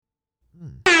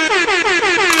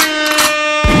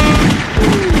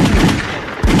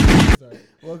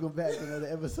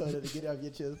episode of the Get Off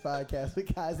Your Chills podcast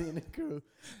with Kazi and the crew.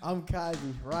 I'm Kazi.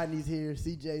 Rodney's here.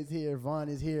 CJ's here. Vaughn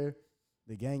is here.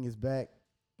 The gang is back.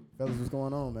 Fellas, what's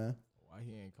going on, man? Why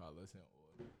he ain't call us in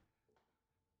order?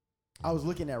 I was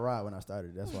looking at Rod when I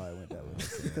started. That's why I went that way.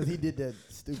 Because he did that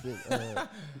stupid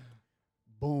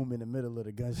boom in the middle of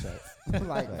the gunshots.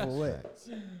 Like, for what?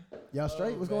 Y'all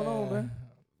straight? What's going on, man?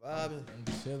 I'm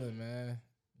chilling, man.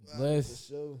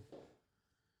 Blessed.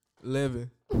 Living.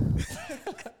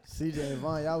 CJ and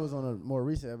Vaughn, y'all was on a more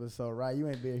recent episode, right? You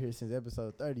ain't been here since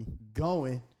episode 30.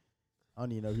 Going. I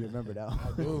don't even know if you remember that one.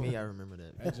 I do. Me, I remember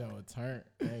that. That joint was turned.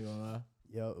 I ain't gonna lie.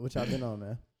 Yo, what y'all been on,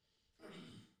 man?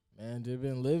 Man, just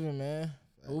been living, man.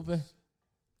 Hooping.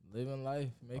 Living life.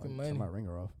 Making money. Turn my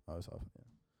ringer off. Oh, it's off. Yeah.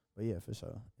 But yeah, for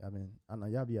sure. I know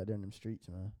y'all be out there in them streets,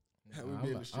 man. How we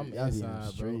be in the streets? I'm Y'all be in them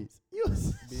inside, bro. streets.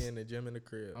 Be in the gym in the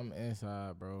crib. I'm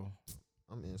inside, bro.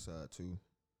 I'm inside too.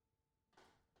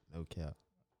 No cap.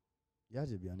 Y'all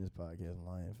just be on this podcast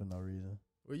lying for no reason.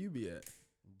 Where you be at?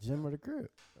 Gym or the crib.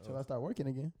 Till I start working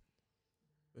again.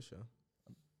 For sure.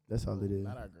 That's all it is.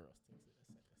 Not our girls.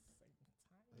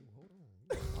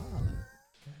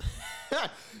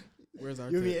 Where's our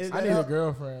You mean kids? is I that need a up?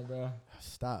 girlfriend, bro.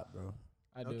 Stop, bro.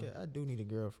 I do. Okay, I do need a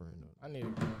girlfriend though. I need a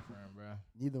girlfriend, bro.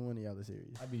 Neither one of y'all are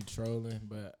serious. I be trolling,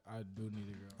 but I do need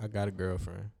a girl. I got a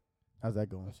girlfriend. How's that I'm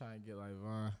going? trying to get like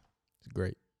Vaughn. It's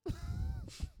great.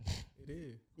 It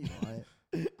is. He lying.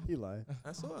 He lying.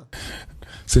 I saw.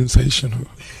 Sensational.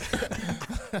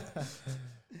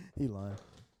 He lying.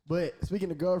 But speaking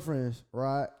of girlfriends,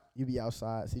 Rod, you be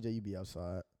outside. CJ, you be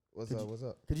outside. What's Could up? you- What's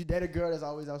up? Could you date a girl that's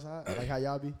always outside? Like how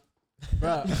y'all be?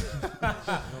 Bro, No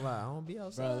lie, I don't be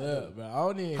outside. bro, look, bro. I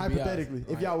don't even Hypothetically, be if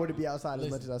outside. y'all were to be outside as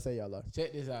Listen. much as I say y'all are.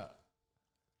 Check this out.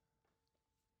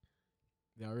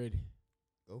 Y'all ready?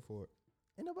 Go for it.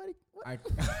 Ain't nobody. What? I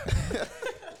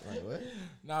Like what?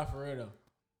 Nah, for real though.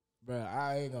 Bro,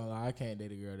 I ain't gonna lie. I can't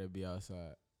date a girl that be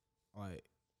outside. Like,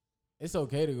 it's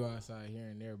okay to go outside here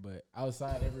and there, but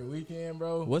outside every weekend,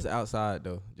 bro. What's outside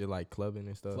though? Just like clubbing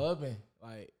and stuff. Clubbing,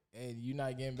 like, and you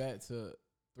not getting back to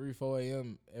 3, 4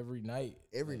 a.m. every night.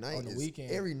 Every like, night on the is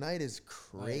weekend. every night is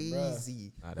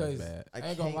crazy. Nah, that's 'Cause bad. I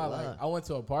ain't gonna lie. Like, I went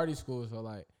to a party school, so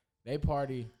like they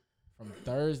party from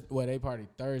Thursday. Well, they party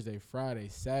Thursday, Friday,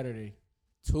 Saturday,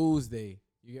 Tuesday.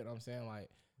 You get what I'm saying? Like,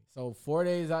 so 4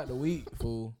 days out the week,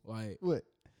 fool. Like, What?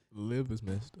 Live is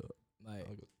messed up.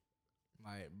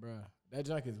 like, bruh, that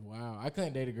junk is wild. I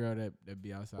couldn't date a girl that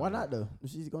be outside. Why not though? If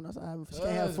she's going outside, she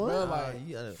can't have Cause, fun. bro, Nah, like,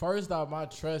 you gotta- first off, my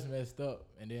trust messed up,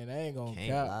 and then I ain't gonna Can't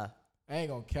cap. lie. I ain't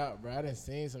gonna cap, bro. I done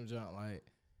seen some junk like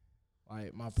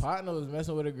my partner was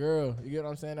messing with a girl. You get what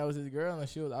I'm saying? That was his girl, and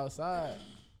she was outside,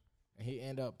 and he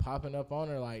ended up popping up on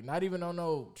her, like not even on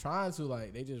no trying to,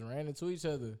 like they just ran into each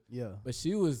other. Yeah. But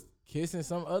she was kissing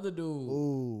some other dude,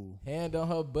 Ooh, hand on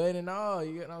her butt and all.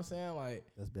 You get what I'm saying? Like,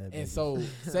 that's bad. and business. so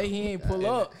say he ain't pull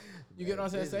up. You get Bad what I'm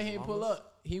saying? Say he business, ain't pull mamas.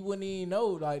 up. He wouldn't even know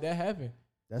like that happened.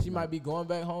 That's She not- might be going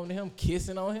back home to him,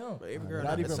 kissing on him, But every Nah, girl not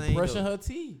not even the same. brushing though. her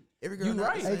teeth. Every girl You not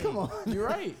right. the Hey, same. come on. You're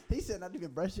right. He said not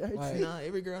even brush your Like, teeth. Nah,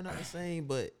 every girl not the same.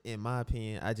 But in my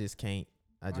opinion, I just can't.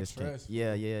 I My just can't. trust.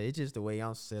 Yeah. It's just the way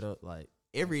I'm set up. Like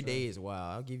every day is wild.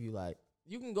 I'll give you like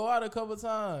You can go out a couple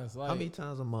times, like how many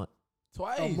times a month?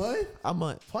 twice. A month? A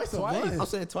month. Twice a Twice? month? I'm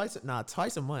saying twice. Nah,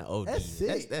 twice a month. Oh, That's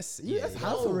sick. That's Yeah, that's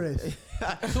house no. arrest.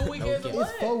 2 weekends a cap. month.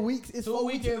 It's 4 weeks. It's 2 4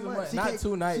 weeks weekends in a a month, She not can't-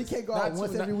 2 nights. She can't go Not out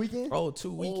once 2 every nights. weekend. Oh,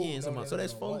 2 weekends a no, month. no, So no,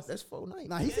 that's no, four. once. That's 4 nights.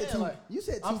 Nah, he said Yeah, two. like, You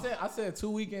said 2. I said 2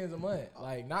 weekends a month,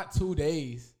 like not 2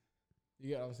 days. You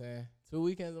get what I'm saying? 2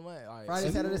 weekends a month, like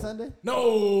Friday, Saturday, Sunday.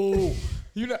 No,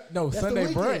 you not. No, That's the Sunday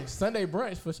weekend. brunch. Sunday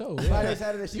brunch for sure. Yeah. Friday,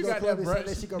 Saturday she You go got that clubbing. brunch.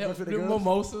 Sunday she go them- brunch with the them girls.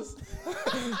 mimosas.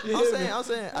 I'm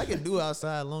saying I can do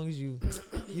outside as long as you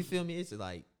feel me. It's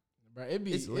like Bro, it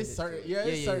be It's lit. it's certain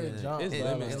it's certain jumps. It's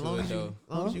bro, limits like, as long to as it, you, though.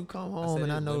 as long as Huh? you come I home said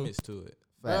and I there's know. limits to it.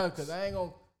 bro, Facts. cause I ain't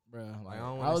gonna, bro. Like, Like, I don't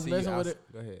I want was to see you messing with it.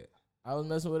 Go ahead. I was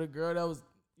messing with a girl that was,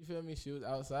 you feel me? She was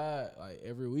outside like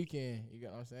every weekend. You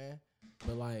get what I'm saying?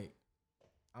 But like,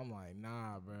 I'm like,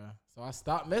 nah, bro. So I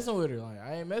stopped messing with her. Like,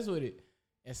 I ain't messing with it.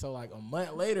 And so like a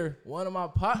month later, one of my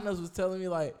partners was telling me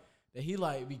like that he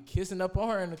like be kissing up on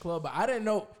her in the club, but I didn't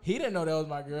know. He didn't know that was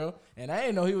my girl, and I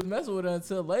didn't know he was messing with her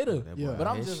until later. That Yeah. boy But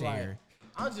I'm is just sharing. like,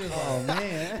 I'm just Oh like,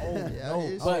 man. oh Yeah, no,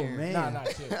 it's but sharing. nah, nah,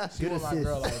 shit. She Good was my assist.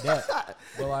 girl like that.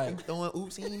 But like, Throwing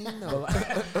oops, he ain't even but know.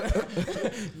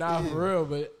 like nah, for real.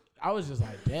 But I was just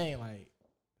like, dang, like,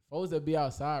 folks that be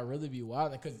outside really be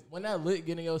wild. Cause when that lit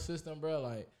get in your system, bro,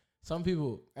 like some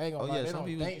people ain't gonna Oh lie, yeah, they some don't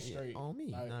people think straight. on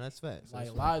me. Like, No, that's facts. like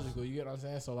That's logical, you get what I'm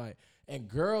saying? So like, and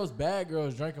girls, bad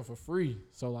girls drinking for free.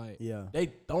 So like, Yeah. they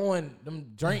throwing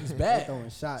them drinks They back. throwing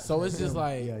shots. So it's just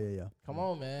like, yeah. come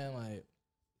on, man, like,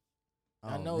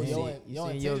 I know man. yo, You yo seen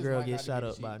intentions your girl might get not shot be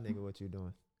up by a cheap. nigga, what you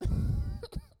doing?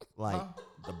 Like Huh?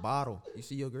 the bottle. You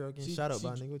see your girl getting She- shot up she-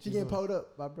 by a nigga, what She you getting doing? pulled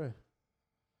up by bruh.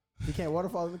 She can't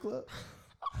waterfall in the club.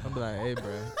 I'm like, hey,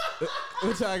 bro,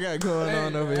 what y'all got going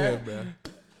on over here, bro?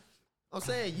 I'm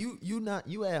saying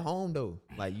you at home though.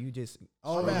 Like you just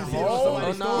Oh, I'm at you see it on home.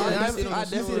 somebody's Oh, no, story. I You definitely- see it I on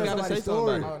definitely somebody's gotta say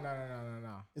story. something about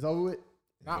No. It's over with.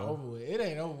 Not over with. It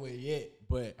ain't over with yet,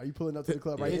 but Are you pulling up to the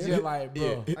club right it's here? just like,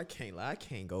 bro, I can't lie. I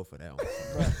can't go for that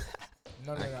one.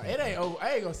 no. It ain't over.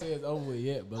 I ain't gonna say it's over with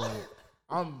yet, but like,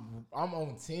 I'm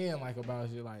on 10 like about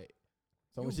shit. Like,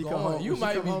 So You when she going. come home, You when she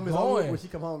might come be home, it's over with. going. When she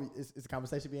come home, is a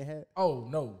conversation being had oh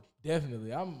no,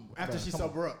 definitely. I'm after bro, she come on.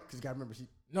 sober up? Because you gotta remember, she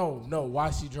No. Why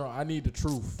she drunk? I need the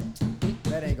truth.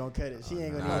 that ain't gonna cut it. She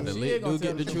ain't Nah, gonna. the she lit ain't gonna do get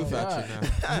tell the the truth truth. out you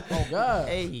now. Oh God,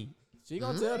 Hey, she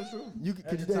gonna tell the truth. You At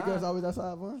could you the date girls time. always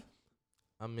outside, Vaughn?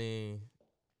 I mean,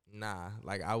 nah.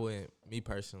 Like I wouldn't. Me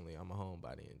personally, I'm a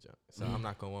homebody and junk, so I'm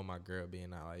not gonna want my girl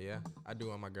being out. Like, yeah, I do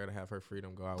want my girl to have her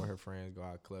freedom, go out with her friends, go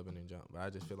out clubbing and jump. But I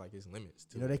just feel like it's limits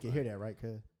to You know it. they can Like, hear that, right?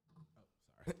 Cause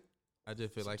I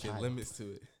just feel like Child. it's limits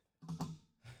to it.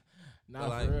 Nah,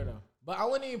 like- for real though. But I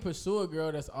wouldn't even pursue a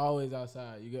girl that's always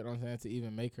outside. You get what I'm saying? To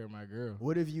even make her my girl.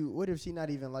 what if she not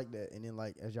even like that, and then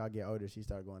like as y'all get older, she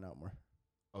start going out more?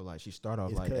 oh, like she start off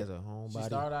It's like cut. as a homebody. She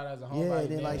started out as a homebody. Yeah, and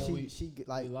then like when she get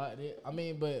we like locked it. I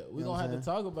mean, but we You know gonna what have I'm to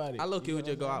talk about it. I low key You would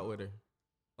know just go what I'm out with her.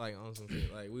 Like on some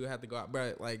shit. Like we would have to go out,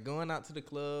 bro. Like going out to the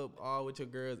club all with your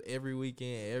girls every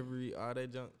weekend, all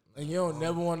that junk. saying? And you don't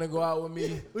never want to go out with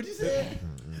me. what you say?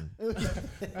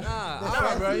 Nah,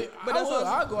 Nah, bro. But that's what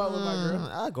I'll go out with my girl.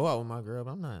 I go out with my girl,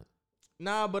 but I'm not.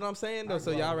 Nah, but I'm saying though, I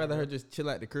so go out y'all with rather my her girl. just chill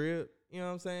at the crib? You know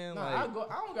what I'm saying? Nah, like,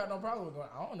 I don't got no problem with going.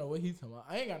 I don't know what he's talking about.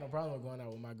 I ain't got no problem with going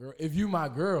out with my girl. If you my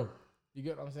girl, you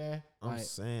get what I'm saying?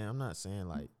 I'm not saying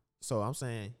like. So I'm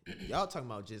saying y'all talking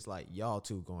about just like y'all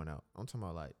two going out. I'm talking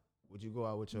about like, would you go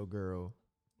out with your girl?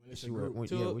 when it's a She would- group. when-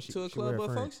 to, yeah, a, when she- to a she with club her or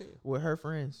friends. function. With her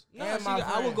friends. Nah, And my I would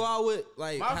friends. go out with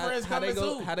like My how, friends how they coming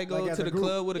go too. how they go Like as to a the group.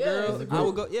 club with a Yeah, girl. as a I group.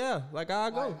 would go. Yeah, like I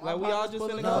go. Like, my Like we all partner's just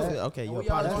pulling finna up. go. Yeah. Okay, And you're we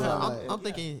a all part. going I'm, out. I'm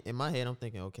thinking in my head. I'm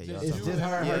thinking, okay, y'all Just It's talking just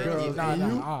her and her Yeah, girls. Nah, and nah,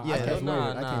 you. nah, Yeah, I that's can't weird.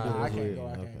 weird. I can't do Nah, that. I can't Weird. go.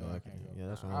 I Okay, can't go. I okay. can't go. Yeah,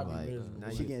 that's what I'll I'm be like. miserable. Now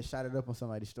She you- getting shotted up on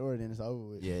somebody's story, then it's over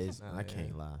with. Yeah, it's, Nah, I yeah.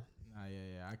 can't lie. Nah,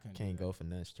 yeah, I couldn't. Can't do go for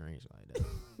nothing strange like that.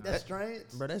 That's strange.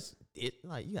 Bro, that's it.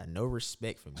 Like you got no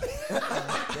respect for me.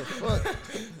 that.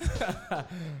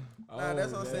 Nah,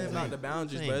 that's what I'm saying about the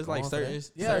boundaries, Ain't but it's like going for certain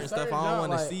that. Yeah, certain stuff certain I don't junk,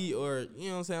 want to like- see, or you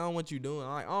know what I'm saying. I don't want you doing.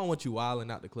 Like I don't want you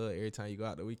wilding out the club every time you go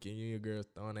out the weekend. You and your girls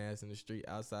throwing ass in the street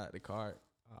outside the car.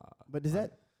 But does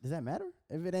that matter?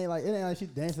 If it ain't like she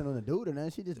dancing on the dude or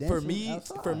nothing, she just dancing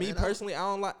outside. For me personally,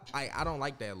 I don't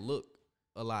like that look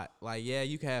a lot. Like yeah,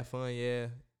 you can have fun, yeah,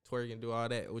 twerk and do all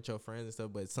that with your friends and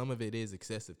stuff, but some of it is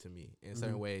excessive to me in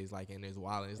certain ways. Like and it's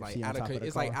wild. It's If like she on top of the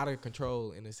it's like car. out of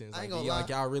control in a sense. I Like, ain't gonna like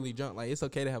lie. y'all really drunk. Like it's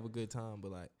okay to have a good time,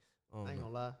 but like I I don't ain't know.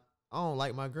 gonna lie. I don't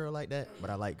like my girl like that, but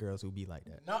I like girls who be like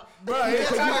that. No, bro, it's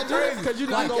kind of crazy because you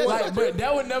Like, not gonna like, like, but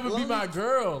that would never be my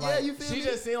girl. Yeah, Like, you feel she me?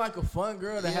 just seemed like a fun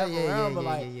girl to Yeah, have yeah, around, yeah, but yeah,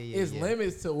 like, yeah, yeah, it's yeah.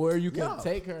 limits to where you can Yeah.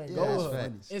 take her and Yeah, go that's with her.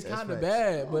 facts. It's That's kind of facts.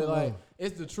 bad, but Oh, like, no.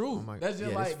 it's the truth. Oh my- That's just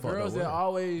yeah, like this fucked girls up that word.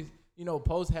 always,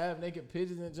 post half naked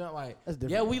pictures and junk. Like, That's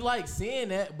different. yeah, we like seeing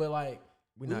that, but like,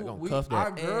 We not gonna we- cuff that.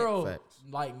 Our girl, Facts.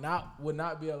 like, would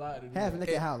not be allowed to do half that.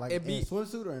 naked how like it in be- a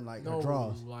swimsuit or in like No, her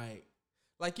drawers. like,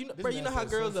 Like you know, This bro, you man know how said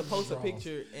girls will swimsuit post a draws.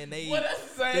 picture and they well,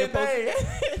 that's the They're same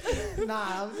supposed- thing.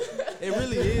 Nah, it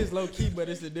really is low key, but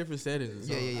it's a different settings.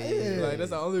 Yeah, So, yeah, yeah, yeah. Like that's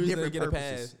the only reason Different they get a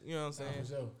purposes. pass. You know what I'm saying? For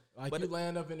sure. Like But you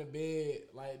laying up in the bed,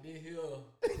 like this here,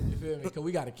 you feel me? Cause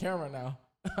we got a camera now.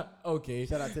 Okay.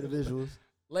 Shout out to the visuals.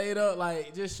 Laid up,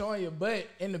 like just showing your butt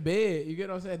in the bed. You get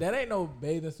what I'm saying? That ain't no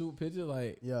bathing suit picture.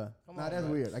 Like, Yeah. Come Nah, on, that's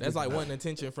bro. weird. I That's get like you. wanting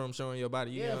attention from showing your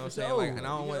body. You yeah, know for what I'm saying? sure. Like, and I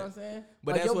don't you get what I'm want. saying?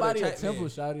 but like that's your what body a attract temple, men.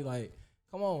 shawty. Like,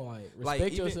 come on, like Like,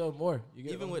 respect even- yourself more. You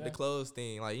get Even what with I'm the saying? clothes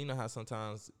thing, like you know how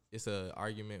sometimes it's a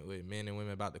argument with men and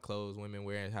women about the clothes women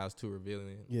wear and how it's too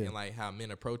revealing, Yeah. and like how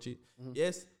men approach it. Mhm.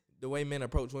 Yes, the way men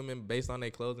approach women based on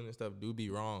their clothing and stuff do be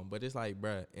wrong, but it's like,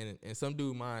 bruh, in some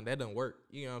dude mind that doesn't work.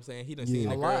 You know what I'm saying? He done Yeah. seen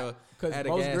A a girl lot, because at a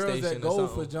most gas girls station that or go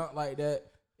for something. junk like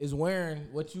that is wearing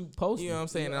what you posted. You know what I'm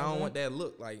saying? And I don't want that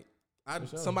look like. For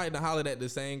sure. Somebody to holler at the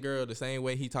same girl the same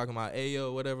way he talking about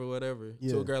ayo whatever to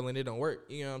Yeah. a girl and it don't work.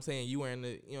 You know what I'm saying? You wearing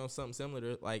the something similar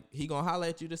to, like he gonna holler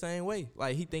at you the same way.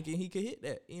 Like he thinking he could hit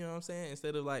that. You know what I'm saying?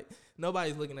 Instead of like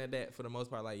nobody's looking at that for the most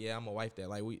part. Like yeah, I'm gonna wife that.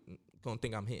 Like we gonna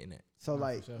think I'm hitting that. So Nah,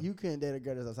 like for sure. you couldn't date a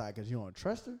girl that's outside because you don't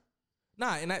trust her.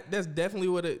 Nah, and that's definitely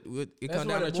what it That's comes down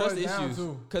what to it trust boils down issues.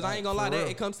 to. Cause I Like, ain't gonna for lie, that real.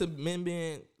 it comes to men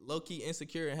being low key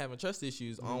insecure and having trust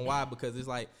issues on why, because it's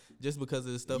like just because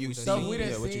of the stuff You we see. Stuff seen. we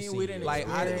didn't what you see, seen. we didn't Like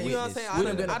I, experience. you know what I'm saying? We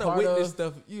done been a I done part witnessed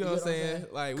of, stuff. You know what I'm saying?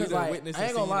 Like we 'Cause, done like, witnessed. I ain't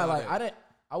and gonna seen lie, all like that.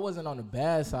 I wasn't on the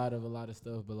bad side of a lot of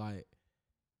stuff, but like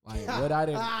what I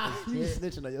didn't. You experience-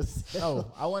 snitching on yourself.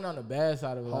 No, I went on the bad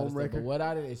side of a lot Home of stuff, wrecker? but what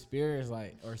I didn't experience,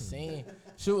 like, or seen,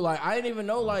 shoot, like, I didn't even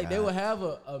know, like, they would have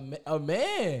a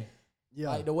man, Yeah.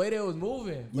 like, the way they was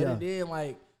moving, but Yeah. it did,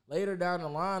 like, later down the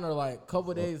line, or, like, a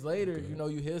couple days later, you know,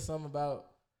 you hear something about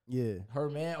Yeah. her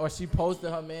man, or she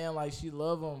posted her man, like, she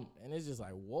love him, and it's just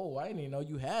like, whoa, I didn't even know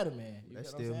you had a man. You That get what I'm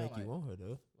still saying? make you Like, want her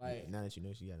though. like- Now that you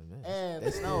know she got a man. And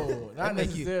That's no, still- not make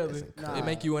you- necessarily. that's Nah. It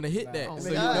make you want to hit that. Nah. So Nah,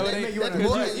 you know that they, make you wanna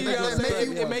because hit you, it. you know what I'm That make saying?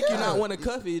 you It wanna- make you not yeah. want to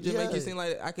cuff it. It just make Yeah. you seem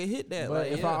like I can hit that. But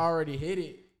Like, if yeah. I already hit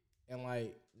it, and,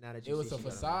 like, Now that it was see a she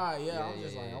got facade, man. I'm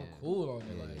just like, I'm cool on it,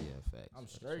 Yeah, like. yeah, facts. I'm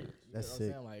Facts, straight. facts. You That's know what sick.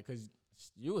 I'm saying? Like, cause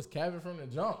you was capping from the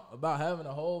jump about having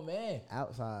a whole man.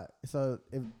 Outside. So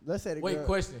if let's say the Wait, girl,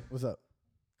 question. what's up?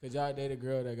 Could y'all date a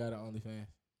girl that got an OnlyFans?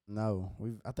 No,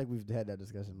 I think we've had that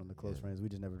discussion on the close Yeah. friends. We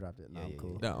just never dropped it. No, Yeah, I'm yeah,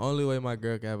 cool. The only way my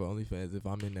girl can have an OnlyFans if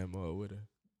I'm in that mode with her.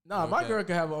 Nah, my Okay. girl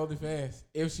could have an OnlyFans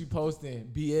if she posting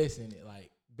BS in it,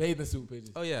 like bathing suit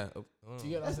pictures. Oh yeah. You get what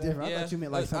I'm That's saying? different. I thought you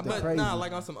meant like something but crazy. Nah,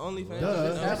 like on some OnlyFans.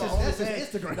 Duh, Just- that's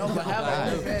just Instagram. No, but have Like,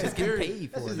 an OnlyFans. just get period.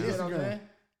 paid That's for it. just You now. get what I'm Instagram. saying?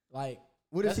 Like,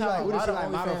 What if That's she how like? a What if lot she of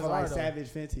like model OnlyFans for like are, though. Savage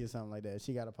Fenty or something like that?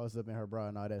 She got to post up in her bra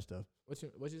and all that stuff.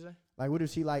 what you say? Like, what if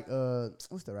she like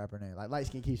what's the rapper name? Like Light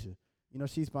Skin Keisha. You know,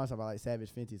 she's sponsored by like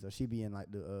Savage Fenty, so she be in like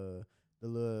the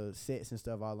little sets and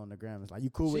stuff all on the gram. It's like, you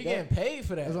cool She with getting that? paid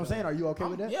for that. That's what I'm though. saying. Are you okay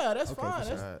with that? Yeah, that's Okay, fine. for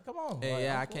That's, sure. come on. And like,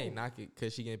 yeah, I'm I cool. can't knock it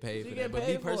because she getting paid She for getting that. But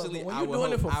me paid for it, personally, but when I you would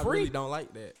doing it hope, for I free- really don't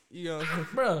like that. You know what I'm saying?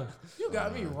 Bruh, you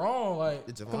got me wrong. Like,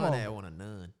 It's come on. Javon want a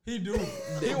nun. He do.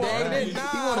 He He want want it. He Nah,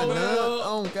 want a bro. nun.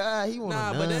 Oh God, he want Nah,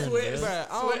 a nun. but that's what, bruh. bro.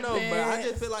 I don't know, bro. I Sweatpants.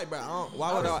 just feel like, bro.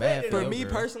 Why would I I? respect it, For though, me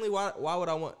bro. personally, why would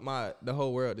I want the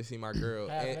whole world to see my girl?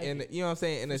 Half And naked. you know what I'm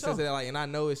saying? In the For sense sure. that like, and I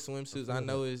know it's swimsuits. I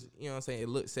know it's, you know what I'm saying. It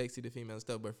looks sexy to female and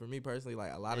stuff. But for me personally,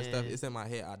 like a lot of stuff, Man. it's in my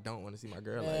head. I don't want to see my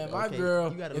girl Man, like my that.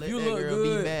 girl, you gotta if let you that look girl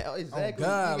good, be bad. Oh, exactly.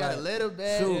 God, you gotta like, let her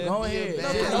bad. shoot, go be a ahead.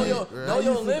 bad Know your- bitch, bruh. know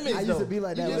your limits, I used though. to be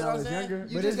like You that get when what I I'm was saying? younger. You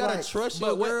but just it's gotta like, trust But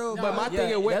your what, girl. but my Yeah,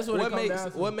 thing is, that's what it what come makes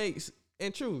down to. what makes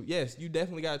and true, yes, you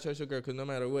definitely gotta trust your girl because no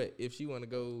matter what, if she want to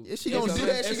go, If she get gonna do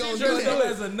something- that, she if gonna dressed do up that.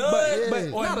 as a nun,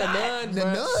 but or not a not. nun, The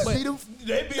bruh. nuns But- be the.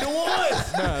 They be the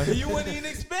ones. You wouldn't even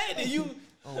expect it. You.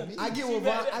 I get She what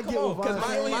back Von, there, I come get on, what Von 'cause my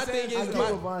saying. my thing I is get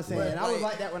my- what Von saying. but And I was like-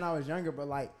 like that when I was younger, but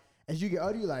like as you get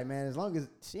older, you like, man, as long as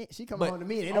she come But- home to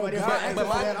me and ain't Oh, nobody else God, got access but to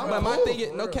my that, I'm but my cool. thing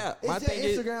is no cap. It's My just thing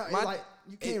is Instagram. It's my, like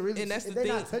you can't really. and that's if the they're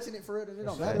not thing. touching it for real, then it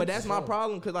don't Sure. matter. But that's my Sure.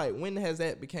 problem because like when has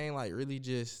that became like really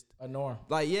just A norm.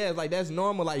 like yeah like that's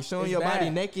normal like showing It's your body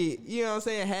bad. naked, you know what I'm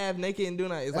saying, half naked and doing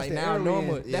that, it's That's like the now alien.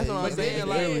 normal. Yeah, That's what yeah, I'm yeah. saying. But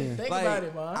Like, then think like, about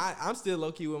it, man. I'm still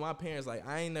low key with my parents. Like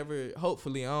I ain't never.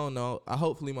 Hopefully, I don't know.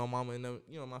 Hopefully, my mama and them,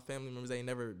 you know, my family members ain't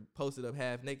never posted up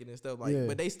half naked and stuff. Like, Yeah.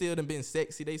 but they still done been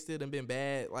sexy. They still done been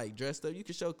bad. Like dressed up. You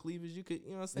could show cleavage. You could,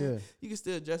 you know what I'm saying. Yeah. You can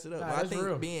still dress it up. Nah, But I that's think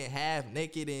real. being half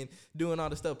naked and doing all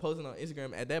the stuff posting on Instagram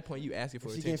at that point, you asking for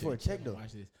She came attention. for a check though.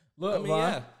 Watch this. Look, I mean, Von,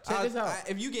 yeah. check this out.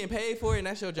 If you getting paid for it and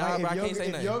that's your job, Like, bro, I if can't say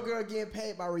if nothing. your girl getting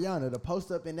paid by Rihanna to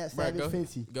post up in that Bruh, Savage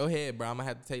Fenty, go ahead, bro. I'm gonna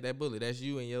have to take that bullet. That's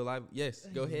you and your life. Yes,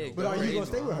 go ahead. but go are you crazy. gonna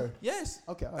stay with her? Yes.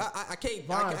 Okay, all right. I can't.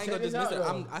 Vaughn, I ain't check gonna this dismiss out,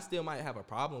 it. though. I still might have a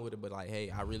problem with it, but like,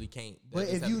 hey, I really can't. That But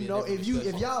just if have to you be a know, different if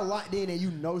discussion. y'all locked in and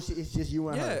you know it's just you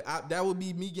and yeah, her. that would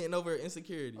be me getting over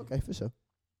insecurity. Okay, for sure.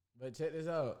 But check this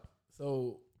out.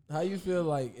 So, how you feel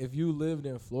like if you lived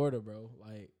in Florida, bro,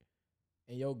 like,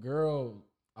 and your girl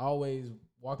always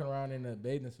walking around in a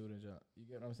bathing suit and junk? You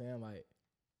get what I'm saying? Like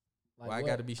Well, I what?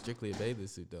 got to be strictly a bathing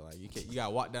suit though. Like you can't. You got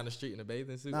to walk down the street in a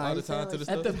bathing suit Nah, all you the time saying to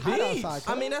the like- At store. the Hot beach.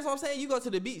 outside, I mean, that's what I'm saying. You go to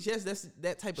the beach. Yes, that's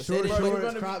that type of Short setting. shorts, But, You're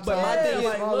gonna crop but my tops, thing is-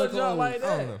 like smaller little junk like clothes.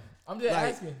 I that. don't know. I'm just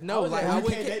Like, asking. no, I was like, Oh, I you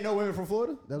wouldn't can't date no women from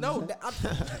Florida? That's what no, you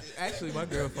saying? actually, my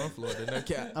girl from Florida. No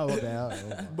cap. Oh, okay. All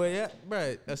right. But yeah,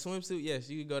 bro, a swimsuit, yes,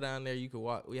 you could go down there, you could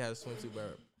walk. We had a swimsuit, bro.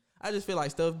 I just feel like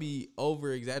stuff be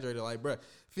over exaggerated. Like, bro,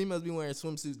 females be wearing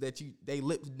swimsuits that they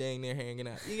lips dang near hanging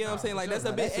out. You get what I'm saying? Like that's a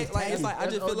Nah, bit that's just like it's tacky. like I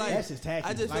just feel like That's just tacky.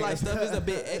 I just feel Like, like stuff is a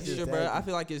bit that's just extra, bro. tacky. I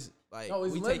feel like it's like No,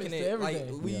 it's we limits taking to it like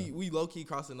everything. we low key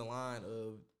crossing the line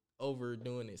of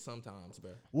overdoing it sometimes,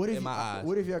 bro. What if in my eyes?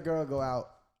 What if your girl go out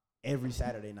every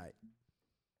Saturday night?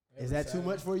 Is that too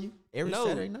much for you? Every No.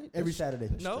 Saturday night? Every Saturday.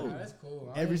 No. Nah, that's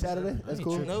cool. I Every ain't Saturday? tripping. That's I ain't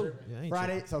cool? tripping. No. Yeah, I ain't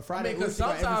Friday. tripping. So I Friday. mean, we'll cause see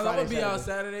about every sometimes I'm gonna Friday, be out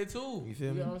Saturday. Saturday too. You feel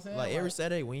know me? what I'm saying? Like every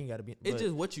Saturday, we ain't gotta be. It's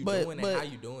just what you but- doing but- and how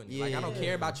you doing it. Like I don't Yeah.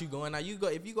 care about you going out. You go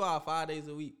if you go out 5 days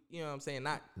a week. You know what I'm saying?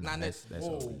 Not That's necessarily.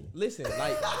 OD. Listen,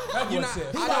 like That you boy not.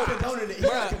 said, He's I not don't. condoning it. He's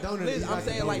not Bruh, condoning it. listen, He's I'm not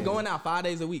saying condoning like it. going out 5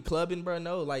 days a week clubbing, bro.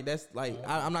 No, like that's like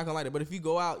I'm not gonna like that. But if you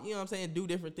go out, you know what I'm saying, do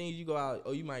different things. You go out,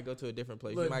 or you might go to a different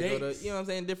place. You Little might go to, dates. you know what I'm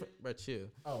saying, different. But chill.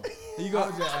 Oh,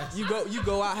 You go, you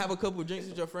go out, have a couple drinks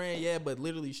with your friend, yeah, but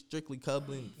literally strictly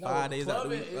clubbing no, 5 days out the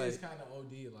clubbing week. is Like, kind of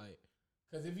OD, like,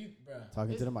 cause if you, bro,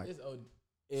 Talking to the mic.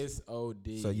 It's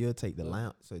OD. So you'll take the Look.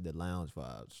 lounge, the lounge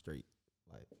vibe straight,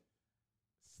 like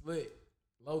slick,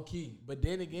 low key. But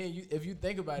then again, if you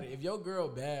think about it, if your girl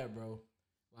bad, bro,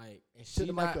 like, and Tip she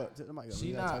the not, mic up. Tip the mic up. she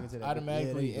You gotta not talk into that.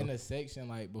 automatically in a a section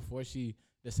like before she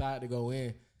decide to go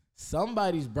in,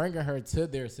 somebody's bringing her to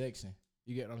their section.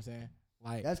 You get what I'm saying?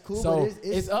 Like That's cool, So but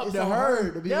it's up to on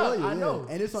her to be yeah, loyal. I know,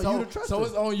 And it's on so, you to trust So her.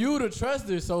 it's on you to trust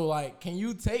her. So like, can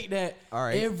you take that all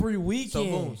right. every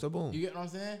weekend? So boom. You get what I'm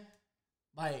saying?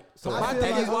 Like, so I my feel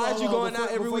thing like- is, why hold is you on, going before-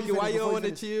 out every before you weekend? Why finish, you don't before want to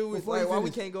you chill? With, before you like, why we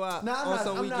finish. can't go out No, on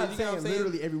some I'm weekends? not You know saying what I'm saying?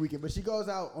 literally every weekend, but she goes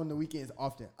out on the weekends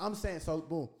often. I'm saying so.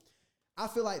 Boom. I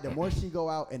feel like the more she go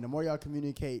out and the more y'all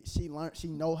communicate, she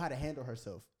know how to handle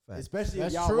herself. Facts. Especially if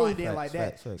That's y'all true. locked in Facts, like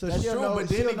that. facts. So That's she'll true, know, but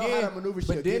then she'll know how again- to maneuver. but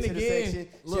She'll then get to the again, section.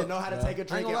 She'll look, know how to bruh. take a I ain't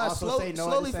drink gonna and lie, also say no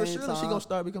slowly at the for same sure, time. she gonna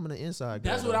start becoming an inside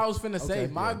girl. that's what I was finna say.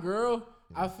 Okay. My Yeah. girl,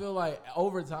 I feel like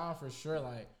over time for sure,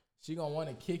 like she gonna want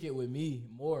to kick it with me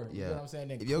more. You Yeah. know what I'm saying?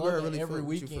 Than If your girl clubbing really every fuck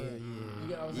with you weekend. for- yeah. You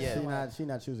get what I'm Yeah. saying? Like, She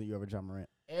not choosing you over John Morant.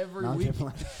 every No, I'm just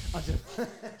weekend. playing. I'm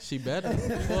just- She better.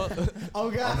 Fuck. Oh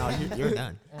God. Oh no, you're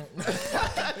done.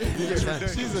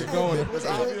 She's a goner. It's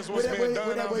obvious what's What being that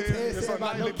done boy out Ted here. said It's on a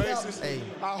about no nightly cap. basis. Hey,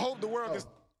 I hope the world is.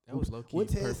 That was low key. What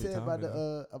Ted perfect said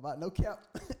timing. about no cap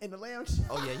in the lounge?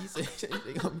 oh yeah, he said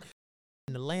they gonna be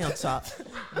in the lamb top.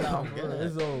 Nah, Oh, bro, God.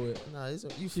 it's over with. Nah,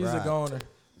 you She's fried. a goner.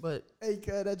 But Hey,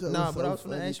 cuz that joke Nah, was but so I was finna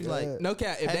funny, ask you, cuz. like, No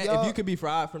cap. Have If y'all- you could be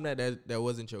fried from that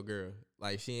wasn't your girl.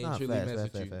 Like she ain't Nah, truly facts, mess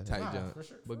facts, with you. facts, Type Nah, jump. for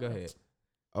sure. But go ahead.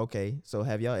 okay, so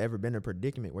have y'all ever been in a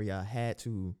predicament where y'all had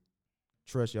to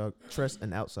trust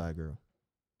an outside girl?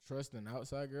 Trust an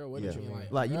outside girl. What Yeah. did you mean?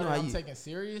 Like, you Girl know that how I'm you- taking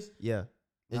serious. Yeah.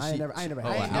 And I ain't never Oh, had I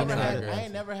ain't an never outside had. girl. I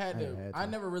ain't never had I ain't to. had I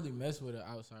to. never really messed with an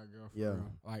outside girl. For Yeah,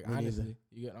 real. Like me neither. honestly,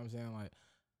 you get what I'm saying. Like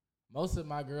most of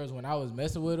my girls, when I was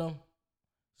messing with them,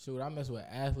 shoot, I mess with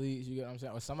athletes. You get what I'm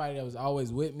saying, or somebody that was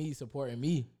always with me, supporting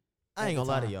me. I ain't at the gonna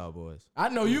lie to time. y'all boys. I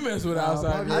know you mess with an Nah,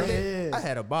 outside bro, girl. yeah. I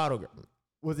had a bottle girl.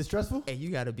 Was it stressful? Hey, you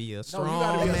gotta be a No, strong you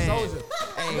gotta be a man. soldier.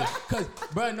 Hey,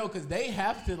 Cause they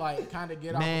have to like kind of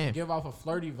Man. give off a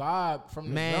flirty vibe from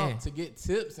the Man. jump to get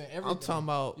tips and everything. I'm talking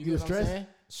about You You get was what I'm stressed? saying?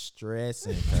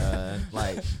 stressing,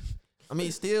 like, I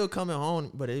mean, still coming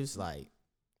home, but it was like,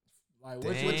 Like damn,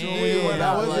 what you when you went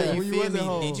out, like, when you you feel wasn't me?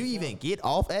 home. Did you even get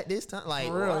off at this time? Like,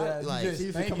 For real, what? yeah, you like, just- She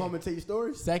used to come thinking. home and tell you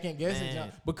stories? Second guessing Man.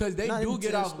 jump because they Not do even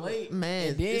get tell off the late, man,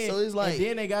 And then, so it's like- and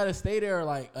then they gotta stay there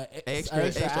like an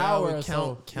extra hour or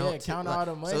so. Count all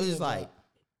the money. So it's and, like,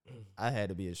 I had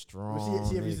to be a strong.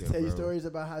 She ever used to nigga, tell you bro. stories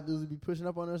about how dudes would be pushing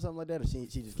up on her or something like that? Or she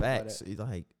just kept Facts. That? It's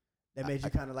like, That made you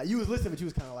kind of like, you was listening, but you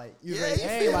was kind of like, you was yeah, ready. you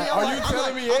Hey, feel like, me? are I'm you I'm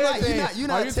telling me I'm like, everything? you're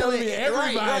not Are you telling telling me right,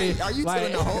 everybody? right. Are you Like-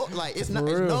 telling the whole? Like, it's not. For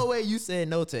There's no real. way you said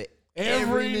no to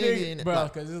every nigga in nigga, it. bro.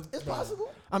 Like, Because It's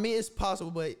possible. I mean, it's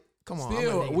possible, but come on. I'm a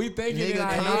Still, nigga. we thinking Nigga in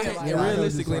our content, head, like, And yeah, I know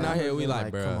realistically, what you're not saying. here. We like,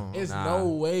 Like, bro. come on. it's nah. no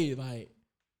way.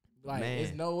 Like Man.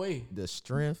 it's no way. The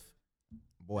strength,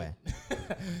 boy.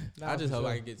 Nah, I just for hope sure.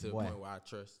 I can get to a Boy. point where I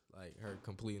trust like her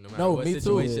completely, no matter No, what me too.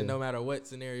 situation, Yeah. no matter what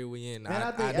scenario we in. Man,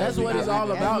 I think that's as we what get- it's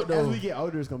all as about, As though. we get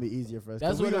older, it's gonna be easier for us.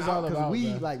 That's 'Cause we what it's gonna all out- 'cause about,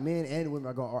 we, bro. like men and women,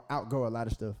 are gonna outgrow a lot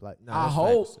of stuff. Like, Nah, I that's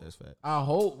hope- facts. That's facts. I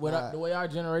hope with Nah. the way our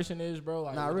generation is, bro.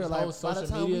 Like nah, with real this whole life. By the social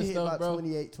time we media hit stuff, about bro.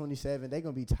 28, 27, they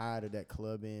gonna be tired of that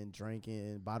clubbing,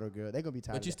 drinking, bottle girl. They gonna be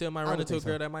tired. But you of still might I run don't into a think so.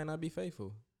 girl that might not be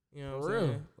faithful. You know what For I'm real.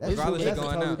 saying? That's Regardless true. of That's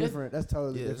going totally out. different. That's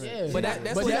totally Yeah, different. Yeah. But that's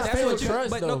But what that's that's what still you. trust,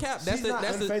 But no though. cap. She's not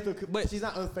That's unfaithful. but She's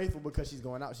not unfaithful because she's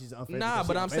going out. She's unfaithful. nah. because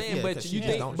But she's I'm saying, unfaithful. Yeah, but 'cause you she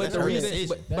think, don't- but that's the her reason,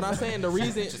 decision. but I'm saying the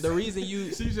reason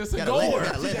you. She's just a Gotta let, goer.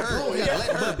 gotta let her. You gotta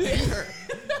let her be her.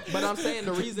 But I'm saying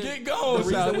the reason Get going, the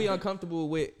reason shawty. we uncomfortable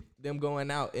with them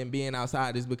going out and being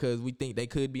outside is because we think they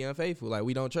could be unfaithful. Like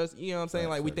we don't trust. You know what I'm saying?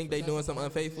 Like we think they doing some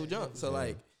unfaithful junk. So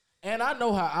like, And I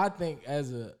know how I think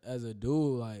as a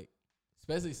dude, like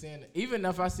especially seeing even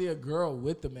if I see a girl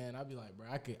with the man, I'd be like, bro,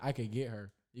 I could get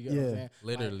her. You get what I'm Yeah. saying?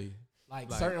 literally. Like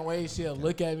Like- certain ways she'll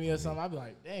look at me or something. I'd be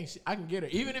like, dang, I can get her.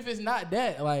 Even if it's not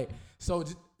that. Like, so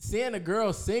seeing a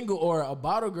girl single or a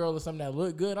bottle girl or something that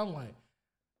look good, I'm like,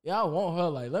 yeah, I want her.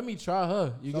 Like, let me try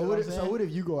her. You So get what, what I'm saying? so what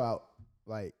if you go out?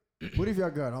 Like, what if your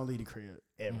girl don't leave the crib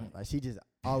ever? Mhm. Like, she just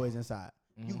always inside.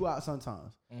 You go out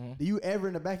sometimes. Do you ever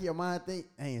in the back of your mind think,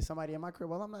 hey, is somebody in my crib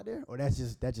while I'm not there? Or that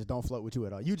just don't float with you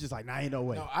at all? You just like, nah, ain't no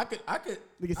way. No, I could.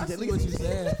 Look at I CJ, see look what at you CJ.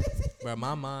 saying. Bro,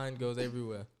 my mind goes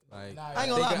everywhere. Like, Nah, I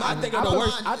ain't gonna lie. I think of the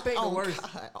worst. I think the worst.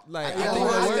 Like, Yeah, I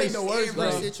think the the worst, worst. every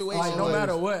bro. situation. Like no was-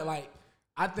 matter what, like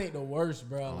I think the worst,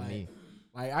 bro. On me.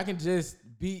 Like I can just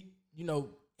be,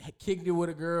 kicked it with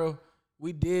a girl.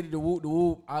 We did the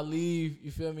whoop. I leave. You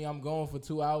feel me? I'm going for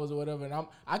 2 hours or whatever, and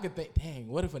I could think, dang,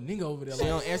 what if a nigga over there? She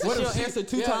don't answer. what She if don't answer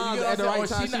two you times get what at the I'm right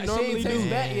saying? time. Or She normally ain't text do.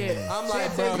 back yet. I'm She like,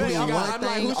 ain't bro, text back. I'm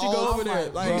like, who she go over there?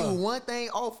 You Like, do one thing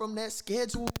off from that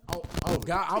schedule. Oh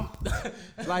God,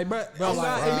 I'm like, bro, Bro, I'm like,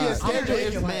 not. bruh, It be a I'm schedule.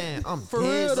 thinking, If, Man, I'm for dead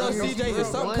real though, serious. CJ, if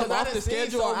something Bro, come I off done the seen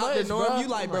schedule so or out much, the norm, bro. you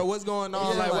like, bro, what's going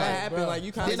on? Yeah, Like, what like, happened? bro. Like,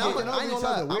 you kind Then of I getting ain't over gonna each lie.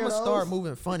 other, I'm gonna weirdos. start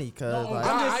moving funny, cause Oh, like,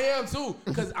 God, I'm just- I am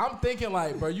too, cause I'm thinking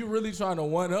like, bro, you really trying to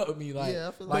one up me, like, Yeah,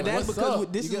 I feel But like that's what's because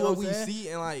up? this You is get what I'm we saying? see,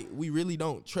 and like we really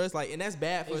don't trust. Like, and that's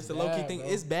bad for It's us to low key bad, think.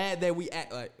 bro. It's bad that we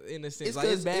act like in a sense. It's Like,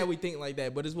 it's 'cause bad it- we think like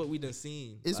that, but it's what we done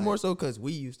seen. it's Like, more so because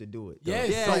we used to do it. though. Yes,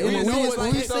 Yeah, like, we when know we it's was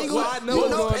like single, so I know you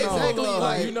what's know going on. exactly,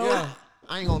 Like, you know. yeah.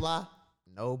 I ain't gonna lie.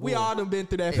 No, We bull. all done been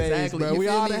through that phase, Exactly. bro. You We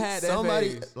feel all me? done had that somebody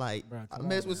phase. like Bro, I come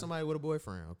mess on, with man. somebody with a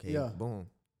boyfriend. Okay, Yeah. boom.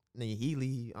 Nigga, he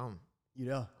leave. You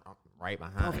know. I'm right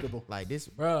behind. Comfortable. Like this,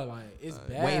 bro, like it's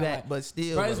bad. way back, like, but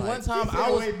still. bro, but it's like, one time He said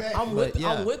I was, way back. I'm But with,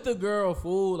 yeah. I'm with the girl,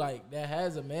 fool, like that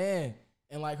has a man,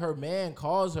 and like her man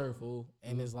calls her, fool,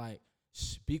 and it's like,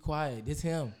 shh, be quiet, this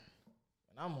him,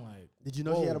 and I'm like, Did you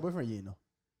know she had a whoa. boyfriend? You didn't know.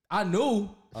 I knew,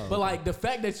 Oh, but like the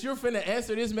fact that you're finna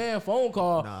answer this man phone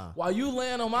call Nah. while you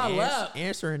laying on my lap,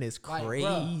 answering is like, bruh,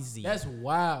 crazy. that's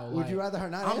wild. Would Like, you rather her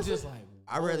not I'm answer? just like,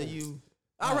 I'd rather whoa. you.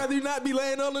 I'd rather you not be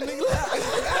laying on the nigga lap.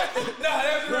 Nah,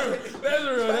 that's real. That's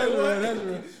real. That's real. That's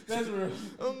real. That's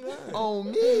real.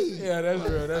 On me. Yeah, that's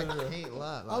real. That's I real. can't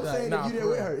lie. I'm Like, saying nah, if you for did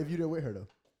with real. her, if you did with her though.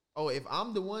 oh, if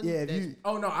I'm the one. Yeah, if that's- you.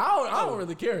 Oh no, I don't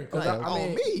really care. Cause Like, I on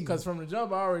mean, me. because from the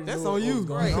jump, I already That's knew on what you. was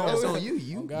going Right, on. that's on you.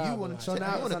 You Oh, God, you want but to So check.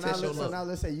 now, You want to test your so love. now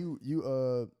let's say you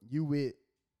with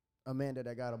Amanda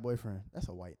that got a boyfriend. That's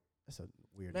a weird.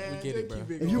 Man, name. We get it, just keep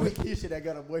bro. If you going. with Keisha that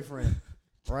got a boyfriend,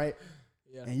 right?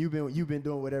 Yeah. And you've been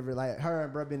doing whatever, like her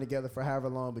and bro been together for however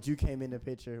long, but you came in the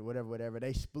picture, whatever.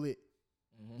 They split.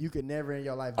 You could never in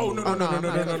your life. Oh do no it. no no I'm no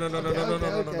not no cuffed. no no no no no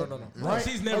no no no no. Right?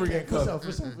 She's never Okay, getting for sure, cuffed.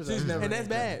 for sure, for sure. She's never. And that's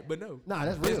getting bad, but no. Nah,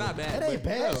 that's real. It's not bad, That ain't but-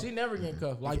 bad. cuffed. She never getting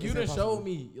cuffed. Like It's you done impossible. showed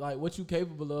me like what you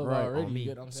capable of Right, already. on me. You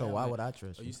get what I'm So saying? why Like, would I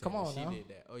trust Oh, you? you saying Come on she now. did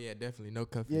that? Oh yeah, definitely no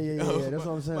cuffing. Yeah, Oh, that's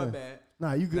what I'm saying. My bad.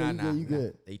 Nah, you good, Nah, you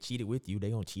good. They cheated with you. They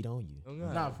gonna cheat on you. Oh,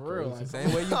 God. Nah, for real. Like,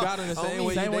 Same way you got on the On same me,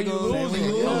 way same they way you gonna lose, lose.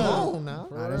 you lose. Come Yeah. on now.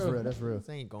 Nah, that's real. That's real. This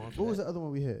ain't going for What was that. the other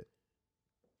one we had?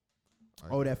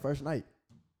 Oh, that first night.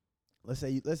 Let's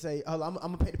say. Oh, I'm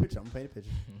gonna paint the picture.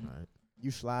 Alright. You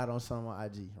slide on someone on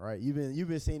IG, right? You've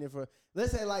been seeing it for.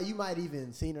 Let's say like you might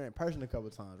even seen her in person a couple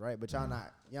times, right? But y'all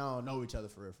don't know each other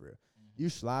for real. You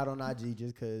slide on IG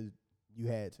just cause you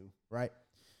had to, right?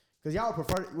 Cause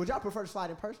would y'all prefer to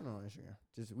slide in person or on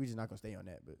Instagram? We just not gonna stay on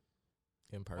that, but.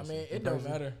 In I person. mean, it In don't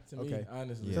person? matter to me, Okay.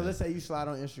 honestly. Yeah. So let's say you slide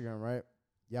on Instagram, right?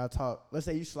 Y'all talk. Let's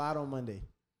say you slide on Monday,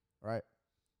 right?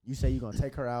 You say you're gonna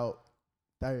take her out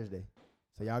Thursday.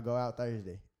 So y'all go out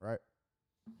Thursday, right?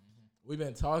 We've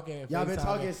been talking. Y'all been FaceTiming.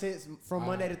 talking since from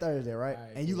Monday to Thursday, right?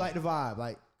 Alright, And you cool. like the vibe,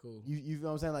 like Cool. you know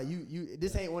what I'm saying? Like you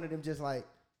this ain't one of them just like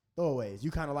throwaways. You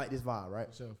kind of like this vibe, right?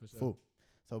 For sure. For sure. Full.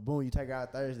 So boom, you take her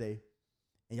out Thursday,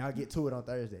 and y'all get to it on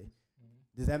Thursday.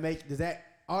 Does that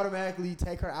automatically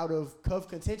take her out of cuff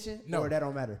contention? No. Or that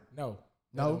don't matter? No.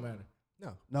 That No? don't matter.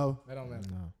 No. That don't matter.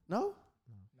 No. No?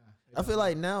 Nah. I feel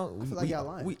like now. I feel like y'all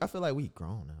lying. I feel like we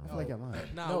grown now. I feel like y'all lying.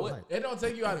 Nah, No, what? it don't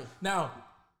take you out of now.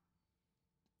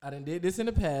 I done did this in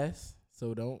the past,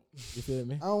 so don't you feel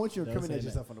me? I don't want you to Don't incriminate say that.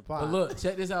 yourself on the pod. But look,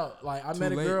 check this out. Like I Too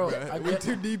met a late, girl. bruh. I We met,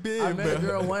 too deep in, I met a bruh.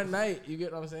 girl one night. You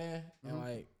get what I'm saying? And Mhm.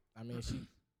 like, I mean, she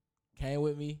came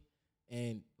with me,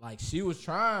 and like she was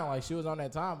trying, like she was on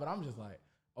that time. But I'm just like,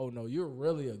 oh no, you're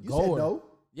really a you goer. said no.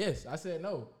 Yes, I said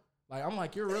no. Like I'm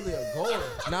like, you're really a goer.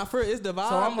 Nah, for it's the vibe.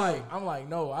 So I'm though. like,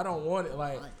 no, I don't want it.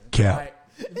 Like, Cap.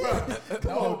 like, bro,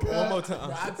 no, One more time.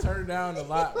 bro, I turned down a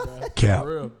lot, bro. Cap. For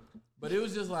real. But it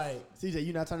was just like, CJ,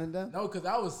 you not turning down? no, cause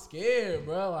I was scared,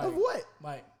 bro. Like, Of what?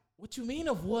 Like, what you mean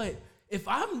of what? If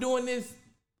I'm doing this,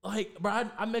 like, bro,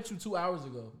 I met you 2 hours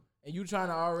ago, and you trying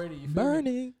to already you feel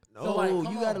Me? No, So, like, come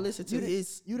you gotta on. listen to You didn't-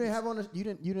 his. You didn't have on you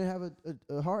didn't have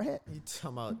a hard hat? You talking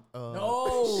about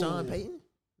No. Sean Payton?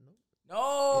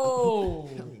 No,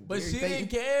 but Gary she Payton. didn't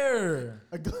care.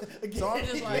 Again. So I'm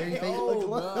just like, Gary Payton no, look bro,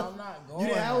 like- I'm not going. You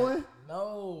didn't have Like, one?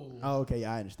 No. Oh, okay,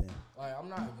 yeah, I understand. Like, I'm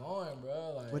not going,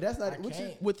 bro. Like, But that's not- I what you-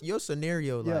 can't. With your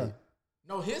scenario, Yeah. like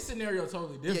No, his scenario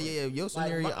totally yeah, different. yeah, your Like,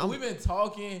 scenario. we've been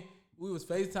talking. we was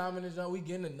FaceTiming and junk. We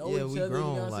getting to know Yeah, each we other. grown,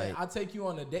 You know what I'm saying? like- I take you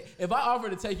on a date. If I offer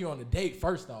to take you on a date,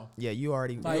 first off, Yeah, you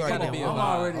already. like, you already come on, be a I'm vibe.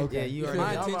 already. Okay. Yeah, you You already. feel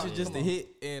My me? I'm intention not- just to come on.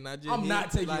 hit, and I just. I'm hit,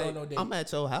 not taking like, you on no date. I'm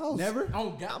at your house. Never. I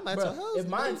don't got, I'm at bruh, your house, If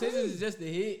my baby. intentions is just to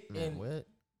hit Man, and what? like,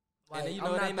 And then, you I'm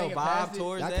know, it not ain't no thinking vibe past it,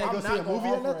 towards Y'all that. can't I'm go see not a gonna movie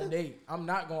or offer a nothing? date. I'm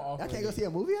not gonna offer. Y'all a can't go date. see a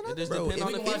movie or It nothing. just Bro, depends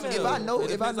on the if- if- female. If I know, It if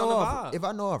I depends on know, the if, vibe. if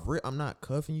I know, if I'm not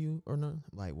cuffing you or nothing,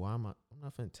 like, why am I? I'm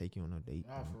not finna take you on a date.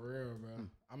 Nah, bro. for real, bro.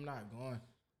 I'm not going.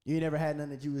 You ain't never had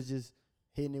nothing that you was just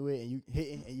hitting it with, and you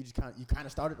hitting, and you just kind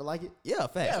of started to like it. Yeah,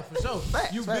 facts. Yeah, for sure.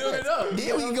 Facts, You facts, build facts. it up. Then You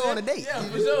know we what can I'm go on a saying? date. Yeah, You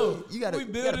for know, sure. you gotta- We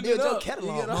you gotta building build it your up.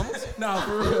 catalog, You know? mama. Nah,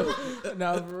 for real.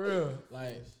 Nah, for real.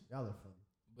 Like, Y'all are funny.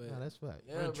 but Nah, that's fact.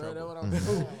 yeah, in bro, trouble. that's what I'm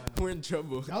saying. Like, We're in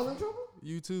trouble. Y'all in trouble?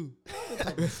 You too.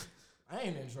 I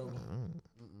ain't in trouble.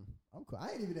 I'm cool.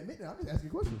 I ain't even admit that. I'm just asking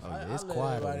questions. Oh, I, yeah, it's I let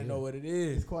quiet everybody over know here. what it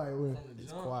is. It's quiet. Where? From the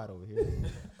It's jump. quiet over here.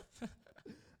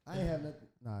 I ain't have nothing.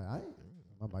 Nah, I ain't.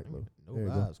 My mic low. No There you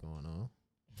go. vibes going on.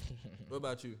 What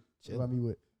about you? What about me?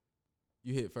 What?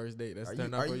 You hit first date. That's Are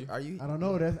turned you, up are for you? you. Are you? I don't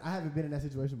know. I haven't been in that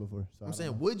situation before. So I I'm don't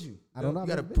saying, know. would you? I don't know. You I've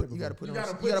gotta never been put. there You gotta before. put You on.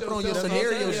 gotta You put gotta put on your yourself-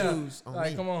 scenario yeah. shoes. On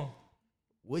Like, me. come on.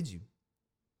 Would you?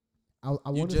 I You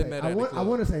want to just say. met I at the want. I club.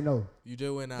 want to say no. You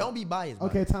just went out. Don't be biased. by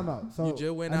Okay, it. time out. So You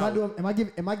just went am out. I doing? Am I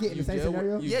giving? Am I getting the same just-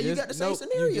 scenario? Yeah, you got the same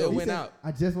scenario. You just He went said, out.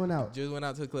 I just went out. Just went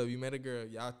out to the club. You met a girl.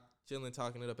 Y'all chilling,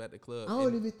 talking it up at the club. I don't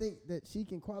and- even think that she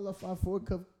can qualify for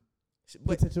But,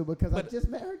 potential because I but- just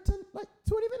met her like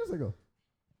 20 minutes ago.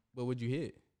 but would you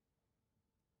hit?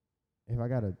 If I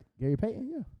got a Gary Payton,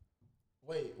 yeah.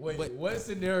 Wait, But- what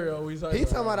scenario are we talking He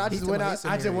talking about I He just talking went about out. his I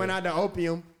just scenario. went out to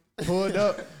opium, pulled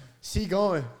up. She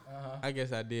going. Uh-huh. I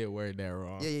guess I did word that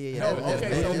wrong. Yeah. No, That's- okay,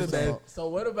 that's- so, that's- bad. so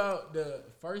what about the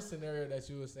first scenario that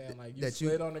you were saying? Like you That you-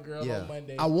 slid on the girl yeah. on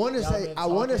Monday. I want to y'all say been I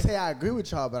want to talking. say I agree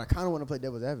with y'all, but I kind of want to play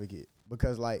devil's advocate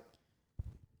because like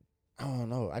I don't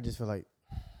know. I just feel like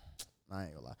I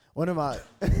ain't gonna lie. One of my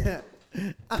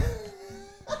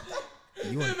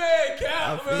You This want- man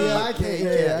cap, feel man. Yeah, I can't. Yeah,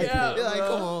 I Yeah, can't. You're like, bro.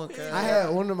 come on, cuz. I had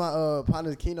one of my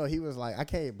partners, Keno. He was like, I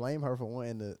can't blame her for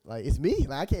wanting to. Like, it's me.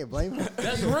 Like, I can't blame her.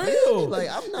 That's real. Like,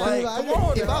 I'm not. Like, Like, come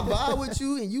on if now. I vibe with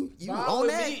you and you Vibe on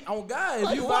with that, me, on God. If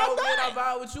Like, you why vibe with me and I not?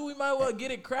 vibe with you, we might well get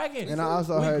it cracking. And I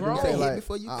also We heard them grown. say Hit like,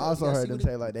 before you I come. also You gotta heard see them what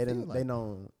say it like they feel didn't. like. They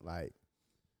know like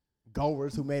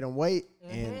goers who made them wait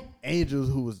and Mhm. angels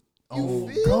who was You on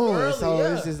feel going. early, So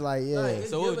yeah. it's just like yeah. Like,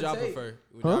 So what would give or y'all take. prefer?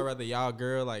 Would Huh? y'all rather y'all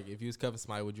girl, like if you was cuffing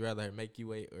somebody, would you rather her make you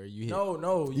wait or you hit?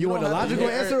 No. You want don't the have to logical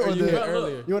hit answer or you hit the-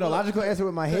 earlier? You want a logical answer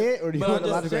with my head, or do you But want a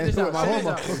just logical check this answer with my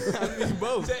out, check this hormone? out. I need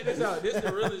both. Check this out. This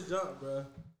the realest jump, bro.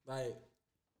 Like,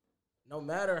 no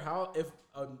matter how, if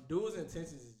a dude's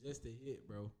intentions is just to hit,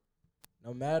 bro.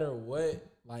 No matter what,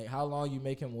 like how long you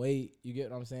make him wait, you get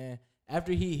what I'm saying.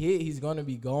 After he hit, he's gonna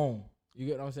be gone. You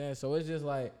get what I'm saying. So it's just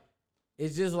like I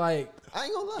ain't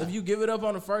gonna lie. if you give it up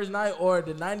on the first night or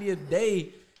the 90th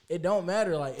day, it don't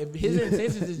matter. Like if his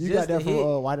intentions is You just got to that from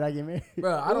hit, Why Did I Get Married?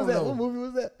 Bro, I What don't was that? know. What movie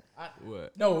was that?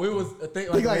 What? no, it was a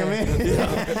thing Think like a man.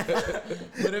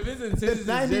 But if his intentions is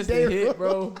 90 just day to hit,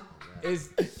 rule. bro,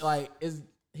 it's like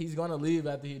he's gonna leave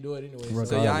after he do it anyway.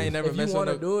 So y'all ain't never if you messed with want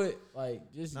to no. do it,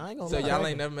 like just Nah, I ain't gonna So lie. y'all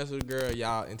ain't never messed with a girl.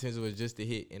 Y'all intention was just to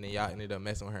hit, and then y'all ended up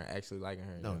messing with her, and actually liking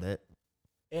her. No, you know? that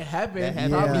it happened That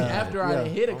happened. probably Yeah, after I yeah. done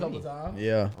hit a On couple me. times.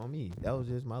 Yeah. on me. That was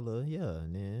just my little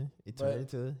and then it But- turned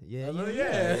into yeah. A little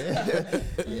yeah.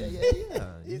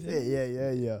 He You said, feel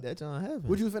me? yeah. That don't happen.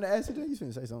 What you was finna ask her? You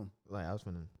finna say something? Like I was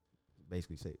finna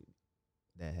basically say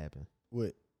that happened.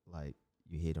 What? Like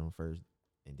you hit on first,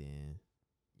 and then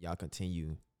y'all continue,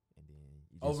 and then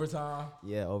you just, Overtime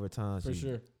Yeah, over time. for so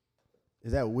sure.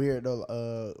 Is that weird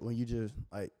though? When you just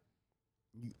like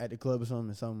you at the club or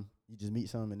something, and you just meet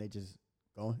some and they just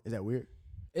going. Is that weird?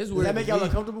 It's Does weird. that make to y'all me.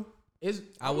 uncomfortable? It's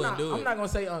I I'm wouldn't not, do I'm it. not gonna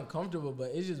say uncomfortable,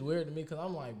 but it's just weird to me because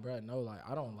I'm like, bro, no, like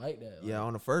I don't like that. Like, Yeah,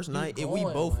 on the first you night, if we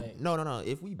going, both like- no,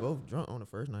 if we both drunk on the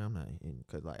first night, I'm not in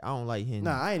because like I don't like hitting.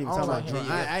 Nah, I ain't even I don't talking like about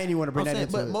drunk. him. I ain't even want to bring I'm that saying,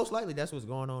 into but it. most likely that's what's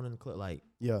going on in the club. Like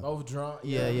Yeah. both drunk.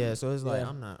 yeah. So it's like Yeah.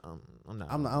 I'm not. I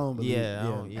don't believe. Yeah, I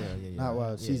don't, yeah. Not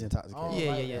while she's I intoxicated. don't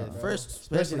Yeah, like yeah. that, bro. First,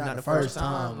 Especially especially not not the the first first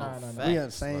time. time. Nah. We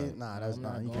Facts, insane. like, Nah, that's I'm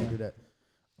not. not You going. can't do that.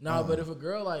 Nah, but if a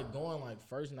girl like going like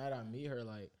first night I meet her,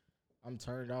 like I'm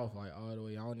turned off like all the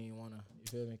way. I don't even wanna. You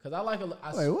feel me? Cause I like a.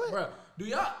 Wait, what? Bro, do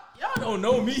y'all don't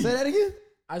know me? Say that again.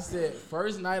 I said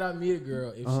first night I meet a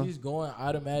girl, if Uh-huh. she's going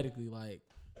automatically like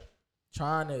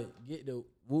trying to get the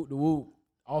whoop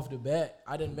off the bat,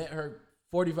 I done met her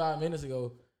 45 minutes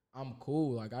ago. I'm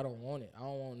cool. Like I don't want it. I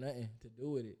don't want nothing to do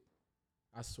with it.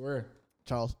 I swear.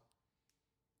 Charles.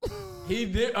 He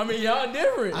did. I mean, y'all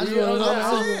different. I just You know wanna what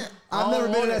know. I'm saying? I've never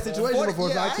been in that situation before,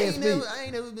 so I can't speak. I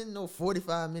ain't never been no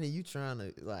 45 minute. You trying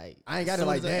to like? I ain't got it soon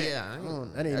like as I- that. Yeah, I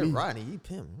ain't, That ain't that me. Rodney, you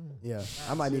pimp. Yeah,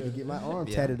 I might need to get my arm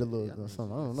Yeah. tatted a little or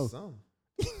something. I don't know. Something.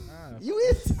 Nah. You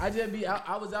is? I just be.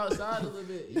 I was outside a little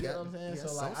bit. You know what I'm saying? You got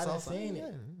So like, I done sauce seen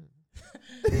on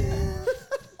it.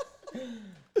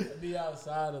 I be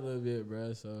outside a little bit,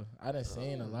 bro. So I done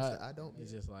seen a lot. I don't.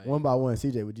 It's just like One by one,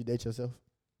 CJ, would you date yourself?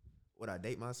 Would I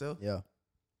date myself? Yeah.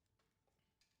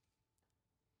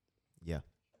 Yeah.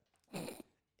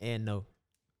 And no.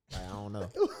 Like, I don't know.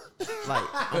 Like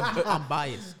I'm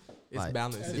biased. It's Like,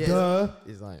 balanced. yeah. Duh.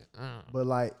 It's like, But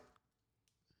like,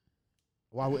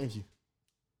 why wouldn't you?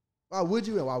 Why would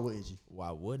you and why wouldn't you?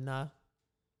 why wouldn't I?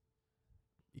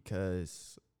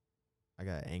 Because I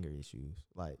got anger issues.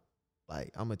 Like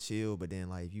I'm a chill, but then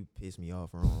like if you piss me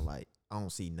off wrong, like I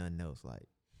don't see nothing else. Like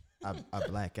I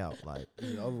black out. Like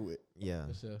It's over with. yeah,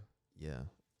 for sure. yeah.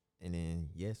 And then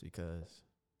yes, because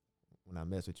when I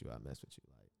mess with you, I mess with you.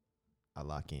 Like I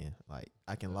lock in. Like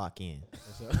I can lock in.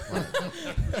 For sure.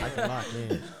 I can lock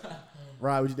in.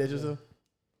 Ryan, would you date yourself?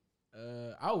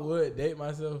 I would date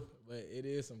myself, but it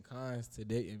is some cons to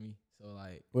dating me. So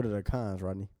like, What are the cons,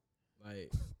 Rodney?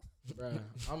 bruh,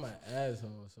 I'm an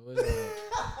asshole. So it's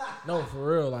like, no,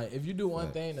 for real. Like, if you do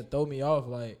one thing to throw me off,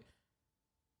 like,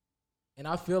 and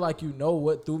I feel like you know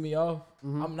what threw me off,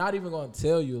 I'm not even gonna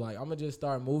tell you. Like, I'm gonna just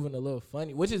start moving a little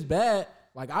funny, which is bad.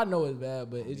 Like, I know it's bad,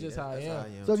 but it's just how I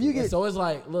am. So if you And get so it's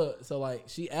like, look, so like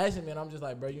she asking me, and I'm just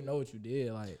like, bro, you know what you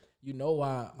did. Like, you know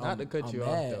why? Not to cut I'm you mad.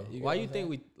 off though. get Why what you I'm think saying?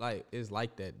 we like it's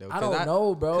like that though? I don't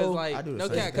know, bro. Cause like I do the no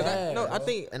same cat. thing. I Bro.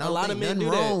 think And a I don't lot think of men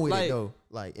nothing do wrong that. with Like it though.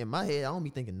 Like in my head, I don't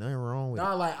be thinking nothing wrong with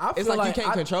Nah, it. like I feel It's like you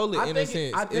can't control it I in a think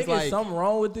sense. I It's think like- it's something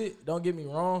wrong with it. Don't get me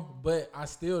wrong, but I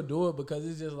still do it because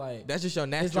it's just like that's just your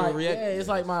it's natural like reaction. yeah, it's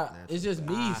like my natural. it's just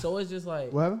me. So it's just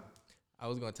like what happened? I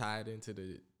was gonna tie it into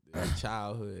the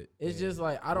childhood. it's thing. just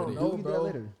like I don't What it know, We can do that bro.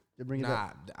 later. To bring it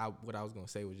up. what I was gonna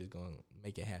say was just gonna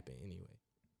make it happen anyway.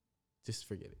 Just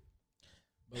forget it.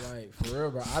 But like for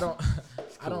real, bro,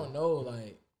 I don't know.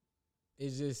 Like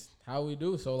it's just how we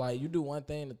do. So like you do one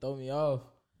thing to throw me off,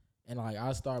 and like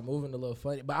I start moving a little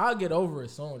funny, but I'll get over it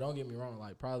soon. Don't get me wrong.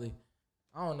 Like probably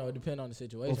I don't know, depending on the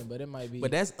situation, but it might be. But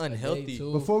that's a day, unhealthy.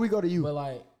 two. Before we go to you, But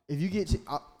like, if you get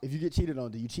cheated on,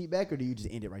 do you cheat back or do you just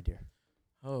end it right there?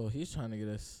 oh, he's trying to get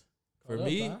us. For caught up,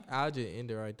 me, huh? I'll just end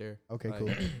it right there. Okay, Like,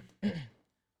 cool.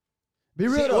 Be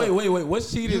real though. Wait.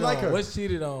 What's cheated You on? like her? What's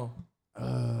cheated on?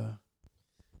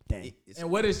 Dang. And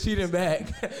what is cheating back?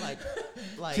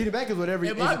 like Cheating back is whatever.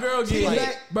 if my girl cheating get back,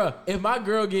 hit, bro, if my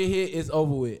girl get hit, it's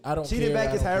over with. I don't. cheating care, back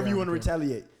I is don't however care, you I want to don't care.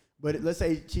 retaliate. But let's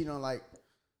say cheating on like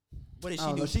what did I she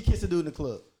don't do? know, she kissed a dude in the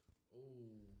club.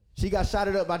 She got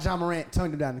shotted up by John Morant,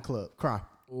 tongued him down in the club. Cry.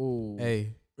 Ooh, Hey,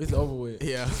 it's over with.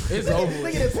 yeah, It's over Look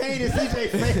with. at the pain in CJ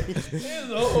face.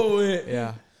 It's over with.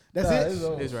 yeah. That's Nah, it. it's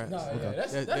over. It's right. Nah, Okay.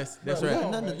 yeah, That's bro, right. come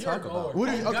on, Nothing bro, to you're talk a about. goer. What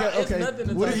if, Oh, God, okay, it's okay. nothing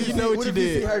to What talk if you about. know what what you if you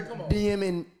see did. her Come on.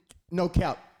 DMing no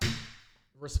cap?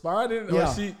 Responding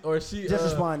Yeah. or she Just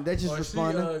respond. They just or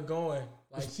responding. She, going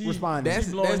like she Responding. That's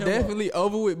she blowing him up. definitely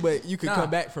over with, but you could Nah, come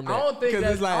back from that. I don't think 'Cause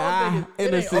that's it's like I don't think it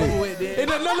ain't innocent. over with. Then.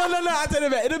 No. I tell you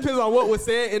that it depends on what was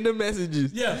said in the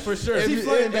messages. Yeah, for sure. If She you-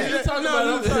 flirting if back. you- You talking no, about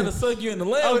no, I'm trying to suck you in the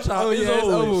lamb chop? It's yeah, it's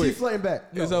over over with. with. She flirting back.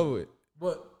 It's over with.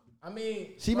 But I mean,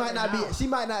 She might not flirting be. out. She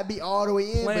might not be all the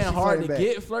way in. playing but she hard to flirting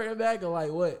back. get flirting back or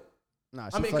like what? Nah,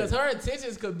 she I mean, because flirting. her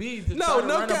intentions could be to try No to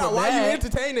run cap. up a Why you bag.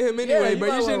 entertaining him Yeah, anyway? you But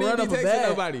might you shouldn't well even be run up a texting bag.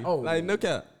 nobody. Oh. Like no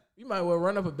cap. You might well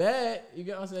run up a bag. You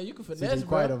get what I'm saying? You can finesse, CJ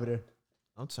quiet bro. over there.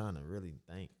 I'm trying to really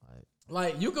think.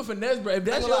 Like you can finesse, bro. If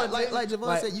that's Like, your like, intention,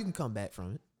 Javon said, you can come back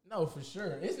from it. no, for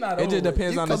sure. It's not. It over just with.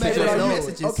 depends You on the come back But with are no you-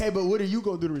 situation. messages. okay, but what are you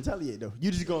gonna do to retaliate though?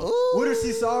 You just gonna what if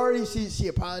she's sorry? She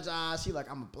apologized. She like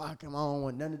I'm gonna block him. I don't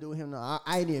want nothing to do with him. No,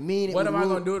 I didn't mean it. What We am I rude.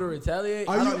 gonna do to retaliate?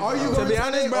 Are I you don't are even you know. gonna To be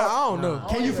honest, bro, retaliate? I don't know. Nah. Can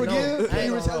you I don't even forgive? know. Can I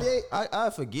you ain't gonna retaliate? I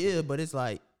forgive, but it's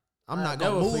like I'm I'll not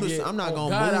gonna never move. forget. I'm not Oh, gonna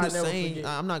God, I'll move the never same. forget.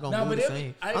 I'm not Nah, gonna move but the it-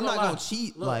 same. I ain't I'm not gonna gonna lie.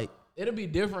 cheat. Look, Like it'll be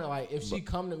different. Like if she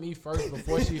come to me first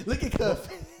before she Look at Cuff.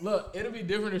 look. It'll be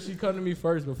different if she come to me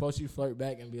first before she flirt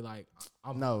back and be like,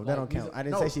 I'm No, like, that don't count. I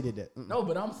didn't say she did that. Mm-mm. No,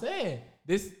 but I'm saying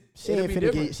this. She it'll ain't be finna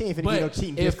different. get. She ain't finna But get no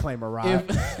cheating if- disclaimer, Rob.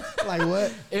 If Like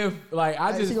what? if like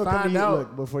I Hey, just she gonna come to find you, out.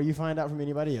 Look, before you find out from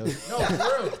anybody else. No,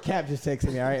 for real. Cap just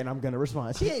texted me, all right, and I'm gonna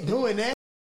respond. She ain't doing that.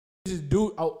 Just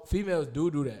do. Oh, females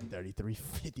do that.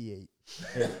 33:58.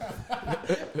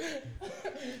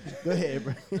 Go ahead,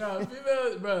 bro. No,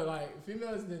 females, bro. Like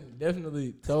females done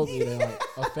definitely told me that like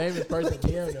a famous person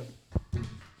DM'd them.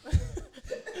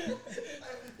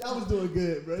 Y'all was doing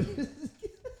good, bro.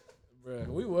 Bro,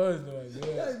 we was doing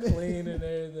good, clean and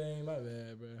everything. My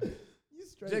bad, bro. You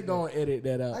straight. Just gonna edit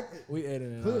that out. I- We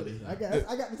editing all Clearly, this I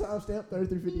out. got the timestamp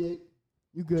 33:58.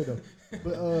 You good though?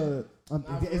 But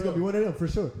Nah, for it's gonna real. be one of them for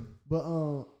sure. But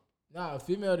Nah, a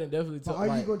female didn't definitely so talk. are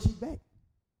you Like, gonna cheat back?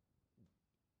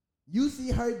 You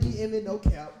see her DMing no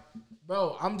cap.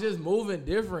 bro, I'm just moving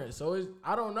different, so it's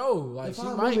I don't know. Like she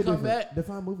Define might moving come different. back,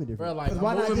 Define moving bro. different. Like 'Cause I'm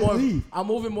why not moving just more. leave? I'm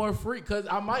moving more free because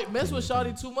I might mess with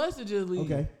Shawty too much to just leave.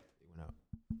 Okay. It went out.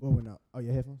 What went out? Oh,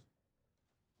 your headphones.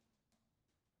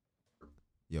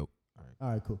 Yo. All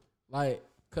right, cool. Like,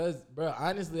 cause, bro,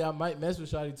 honestly, I might mess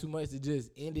with Shawty too much to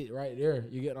just end it right there.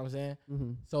 You get what I'm saying?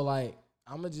 Mm-hmm. So like,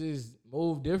 I'ma just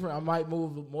move different. I might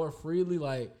move more freely.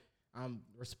 Like, I'm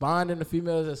responding to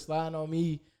females that sliding on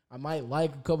me. I might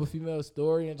like a couple female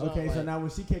story and jump, Okay, so like, now when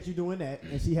she catch you doing that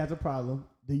and she has a problem,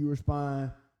 do you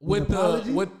respond With with the-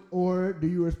 apology, with- or do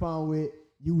you respond with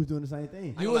you was doing the same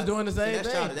thing? You was doing the same that's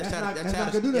thing. childish. That's not- That's that's not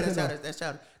childish. gonna do Yeah, nothing, That's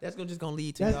childish. That's just gonna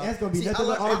lead to That's gonna be See, nothing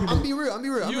but I'm argument. be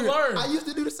real. You learn. I used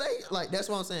to do the same. Like that's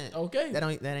what I'm saying. Okay. That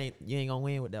ain't you ain't gonna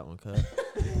win with that one, cuz.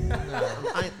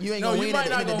 You ain't No, gonna you win might at the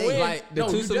not end of gonna the day. win. Like, the no,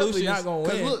 two you definitely solutions- not gonna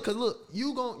win. Cause look,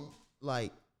 you gon'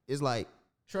 like it's like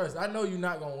Trust, I know you're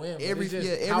not gonna win. But every it's just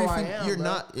yeah, how every I fem- am, you're bro.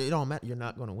 not. It don't matter. You're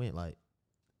not gonna win. Like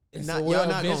And not, so you're what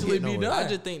not gonna eventually get be nowhere. done? I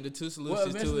just think the two solutions to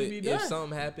eventually it, be if done?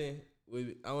 something happened,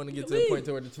 I want to get can to the leave, point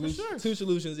to where the for sure. two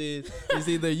solutions is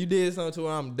either you did something to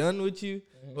where I'm done with you,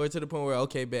 or to the point where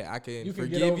okay, bet I can, You can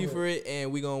get forgive over you it. for it,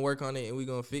 and we gonna work on it and we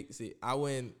gonna fix it. I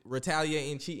wouldn't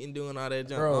retaliate and cheating, doing all that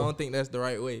junk. Bro. I don't think that's the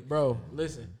right way. Bro,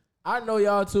 listen, I know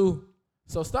y'all too.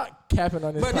 So stop capping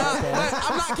on this But nah, podcast.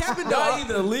 but I'm not capping Y'all though.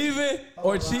 either leaving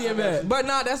or cheating back. But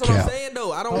nah, that's what I'm saying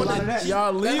though. I don't Hold want on to that. to.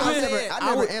 Y'all leaving. I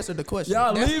never would- answered the question.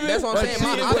 Y'all That's- leaving. that's what I'm or saying. My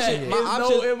cheating option- back. my There's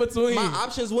option- no in between. My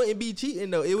options wouldn't be cheating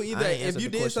though. It would either I ain't if answered you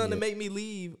the did question something to yet. make me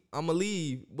leave, I'ma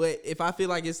leave. But if I feel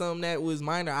like it's something that was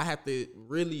minor, I have to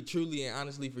really, truly, and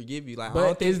honestly forgive you. Like, I don't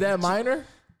But think is that minor?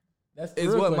 That's the is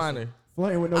real what question. minor?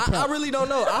 Flirting with no I cap. really don't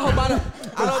know. I hope I don't.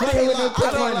 I don't Flirting with no think.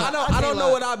 cap. I don't know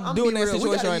what I'm doing in that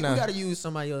situation right We now. gotta use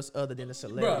somebody else other than a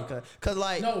celebrity, Bruh. cause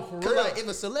like, No, for cause real. like if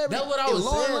a celebrity, That's what I if was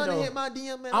Lauren saying, London though. hit my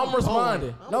DM, man, I'm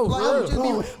responding. going. No, like, for I'm real. just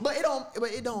Going.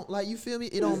 but it don't like you feel me.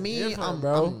 It don't mean different,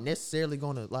 bro. I'm necessarily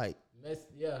gonna like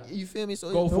Yeah. you feel me.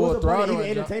 So Go So for what's a the point of throttle even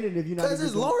and jump. entertaining if you're not? Cause even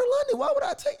it's doing- Lauren London. Why would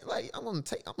I take like I'm gonna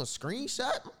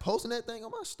screenshot, I'm posting that thing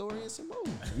on my story and some more.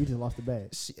 You just lost the bag.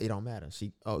 It don't matter.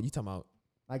 You talking about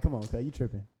Like, come on, cuz you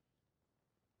tripping.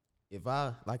 if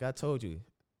like I told you,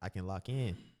 I can lock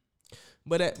in.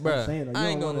 But that, I'm bruh, saying, though, I you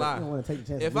ain't don't gonna wanna- You don't lie. want to take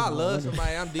the chance. If of I losing love money.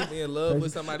 somebody, I'm deeply in love with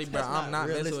That's somebody, bro. not I'm not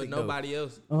messing with realistic, though. nobody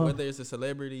else. Uh-huh. Whether it's a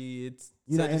celebrity, it's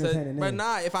You're not such and such. entertaining But them.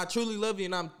 nah, if I truly love you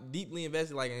and I'm deeply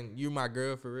invested, like, and you're my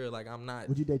girl for real, like, I'm not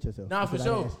Would you date yourself? Nah, That's for what I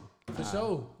sure. asked you. For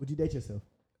sure. Would you date yourself?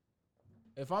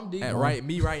 If I'm deep, at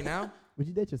me right now, Would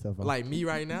you date yourself? Vaughn? like me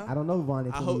right now. I don't know Vaughn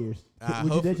in I 20 hope- years. I Would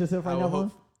you hope- date yourself right I now, would Vaughn?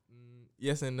 hope-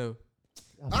 Yes and no.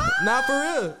 Ah! Not for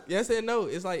real. Yes and no.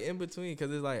 It's like in between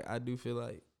because it's like I do feel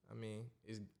like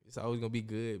it's always gonna be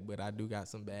good, but I do got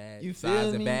some bad You sides feel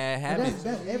and me? bad But habits.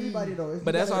 that's everybody though.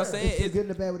 But that's what I'm saying, It's it's- good and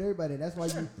the bad with everybody. That's why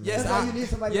you. Yes, that's why you need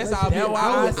somebody. Yes, to I'll be. That's why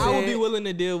I I would be said- willing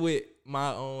to deal with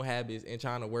my own habits and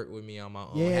trying to work with me on my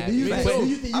own Yeah. habits. Do you think? But- Do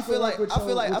you think you I feel like with I feel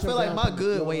your- like I with feel your like my boundaries,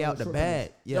 good your way out the shortcomings?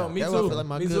 bad. Yeah, Yo, me that's why I too. feel like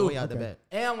my Me good too. way out the Okay. bad.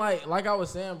 And like I was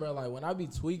saying, bro, like when I be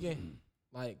tweaking,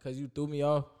 like, cause you threw me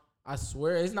off, I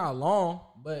swear it's not long,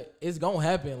 but it's gonna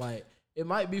happen. Like it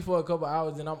might be for a couple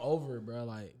hours and I'm over it, bro.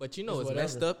 Like, But you know it's what's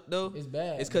messed whatever. up though? It's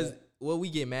bad. It's because but- what we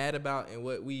get mad about and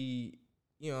what we,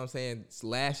 you know what I'm saying,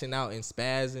 lashing out and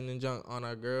spazzing and junk on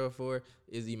our girl for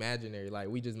is imaginary. Like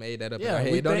we just made that up in Yeah, our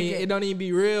head. we It don't even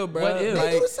be real, bro. What if? They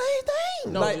Like, do the same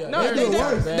thing. No, like, yeah, no, theirs they is just-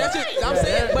 kinda bad. that's just, I'm Yeah,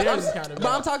 saying, but, theirs is kinda but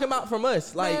I'm bad. talking about from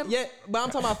us, like, Man. yeah, but I'm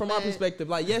talking about from our Man. perspective,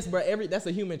 like, yes, bro, that's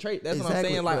a human trait. That's what I'm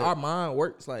Exactly, saying. Like, but- our mind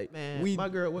works, like, Man, we, my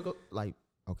girl wake up like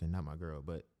okay, not my girl,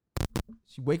 but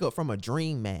she wake up from a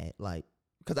dream mad, like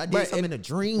because I did But something in a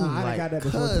dream. Nah, I done like, got that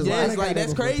before, cuz, too. like, yes, I done got like that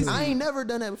that's before, crazy. too. I ain't never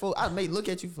done that before. I may look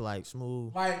at you for like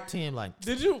smooth Like, 10, like,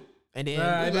 did you? and then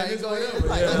Nah, like, that is go whatever. ahead,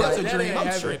 like, Yeah, that's like, a that dream. ain't I'm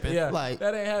happening. tripping. Yeah, Like,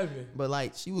 that ain't happening. but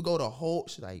like she would go the whole,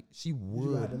 she gonna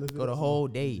have to would live go it the up whole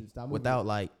some. day Stop moving. without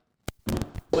like.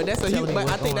 But that's Telling me but I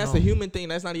what's think going that's a on. human thing.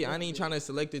 That's not even. I ain't trying to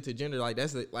select it to gender. Like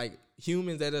that's like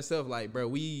humans at ourselves. Like bro,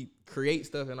 we create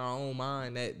stuff in our own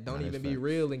mind that don't Nah, even that's be facts.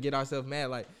 real and get ourselves mad.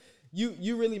 Like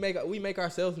you really we make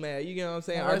ourselves mad. You get what I'm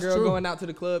saying? No, Our that's girl true. going out to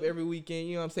the club every weekend.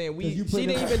 You know what I'm saying? 'Cause you She putting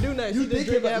didn't it- even do nothing. you She just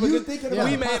thinking drink and about- have a you good. thinking We about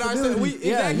the made ourselves. possibilities.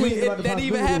 Yeah, Exactly. you thinking about the That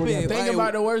even possibilities happened. of what Think Like,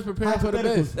 about the worst, preparing for the Hypotheticals.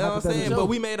 best. You know what I'm saying? Hypotheticals. But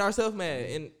we made ourselves mad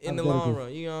in the long Hypotheticals.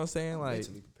 run. You know what I'm saying? Like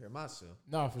Mentally prepare myself.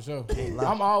 No, for sure. lie.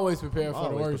 I'm always prepared for the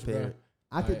Always worst, bro. prepared.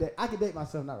 I could date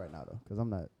myself not right now though, because I'm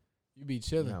not. You be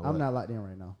chilling. No. I'm What? not locked in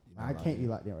right now. You're not I locked can't in. be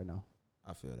locked in right now.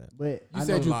 I feel that. But You I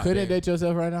said know- you locked couldn't in. date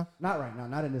yourself right now. not right now,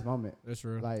 not in this moment. That's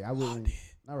real. Like I wouldn't.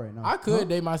 Not right now. I could Huh?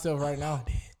 date myself right now.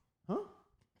 Huh?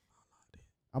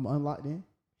 I'm unlocked in.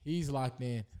 He's locked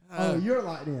in. Oh, you're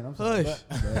locked in. I'm sorry. Hush.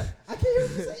 I can't hear you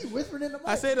say you whispering in the mic.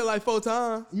 I said it like 4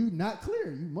 times. You not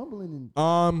clear. You mumbling and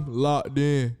I'm locked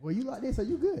in. well, you locked in, so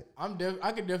you good.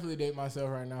 I could definitely date myself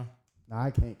right now. Nah,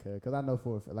 I can't, cause I know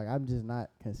for a fact, like I'm just not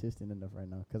consistent enough right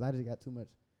now, cause I just got too much.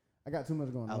 I got too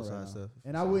much going on Outside right now, stuff.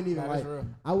 and I wouldn't even Nah, that's like. real.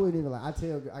 I wouldn't even like.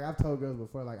 I've told girls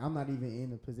before, like I'm not even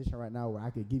in a position right now where I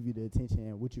could give you the attention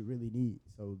and what you really need.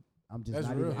 So I'm just That's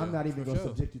not real. even. I'm not even For gonna sure.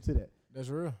 subject you to that. That's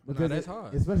real. Because that's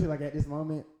hard. especially like at this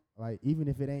moment, like even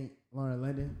if it ain't Lauren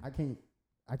London, I can't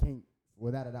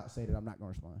without a doubt say that I'm not gonna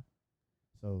respond.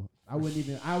 So I wouldn't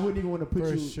even want to put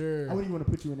For you. sure. I wouldn't even want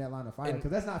to put you in that line of fire And-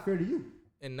 because that's not fair to you.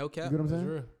 And no You cap, get what I'm That's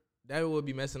saying? real. that would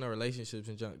be messing up relationships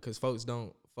and junk because folks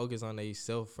don't focus on they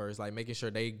self first, like making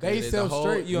sure they good They as a self whole.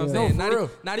 straight. You know what Yeah. I'm saying? No, for real.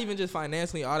 Not even just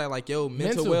financially, all that. Like yo, mental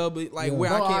Mental. well-being, like Yeah. where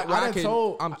No, I can, where I I done can,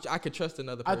 told- I could trust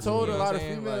another I person. told you a know lot what of I'm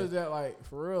saying? females Like, that like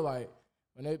for real, like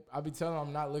when I be telling them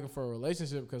I'm not looking for a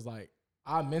relationship because like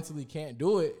I mentally can't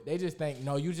do it. They just think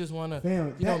no, you just want to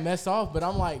Fam, mess off. But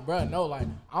I'm like, bruh, no, like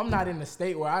I'm not in the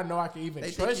state where I know I can even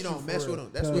They trust think you don't for mess real. with them.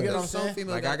 That's You what get what I'm some saying?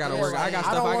 females like I gotta Yeah, work. like, I got I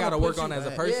stuff don't I wanna gotta put work you on as a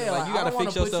in- person. yeah, Like like, you I gotta don't wanna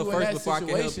fix put yourself you in first that before I can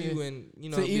help situation you. And you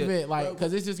know, to be even like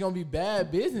because it's just gonna be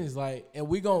bad business. Like, and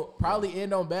we gonna probably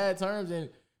end on bad terms. And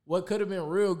what could have been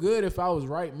real good if I was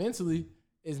right mentally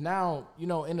is now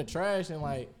in the trash and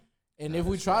like. And if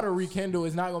we try to rekindle,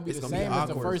 it's not gonna be It's the gonna be same as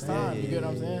the awkward. first time. Yeah, you get what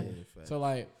I'm yeah, saying? yeah, fact. So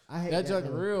like, I hate That junk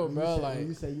though. real, When bro, You say, like- when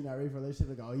you say you're not ready for a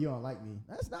relationship, like, oh, you don't like me.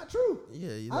 That's not true.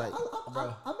 Yeah, you I, like.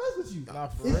 I mess with you. Nah,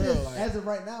 for It's real, just, like- as of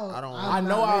right now, I don't- I'm I know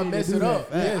not I'll ready to mess do it up.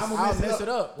 that. Yes, I'ma I'll mess it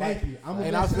up. Thank Like, you. I'ma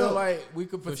and I mess it feel up. like we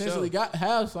could For potentially sure.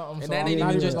 have something. And so that I'm ain't not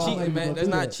even even just gonna- cheating, man. gonna That's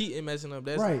do not that. cheating, messing up.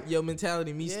 That's Right. your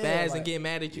mentality. Me Yeah, spaz like- and get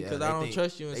mad at you Yeah, because they I don't think-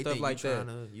 trust you and they stuff think like that.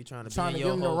 You trying to Trying be to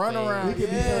in give your them the whole runaround. It phase. could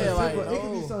be Yeah, so like, simple. It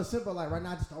could be no. so simple. Like right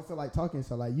now, I just don't feel like talking.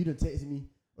 So like, you done text me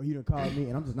or you done called me,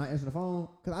 and I'm just not answering the phone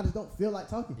because I just don't feel like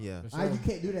talking. Yeah. For sure. You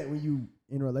can't do that when you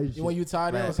in a relationship. When you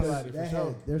tied in with Because somebody, for that sure.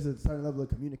 has- there's a certain level of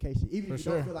communication. Even For if you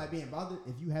sure. don't feel like being bothered,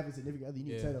 if you have a significant other, you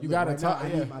need Yeah. to tell them, You "Look, gotta right talk- now, I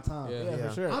yeah. need my time. Yeah. Yeah, Yeah.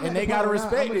 for sure. I'm at And the they point gotta where now,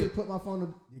 respect I'ma it. just put my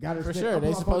phone. You gotta For respect. sure. I'll put They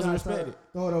my phone supposed to down, respect start, it.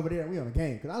 Throw it over there, and we on the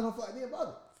game. Because I don't feel like being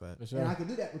bothered. Fact. For sure. And I can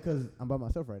do that because I'm by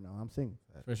myself right now. I'm single.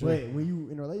 For sure. But when you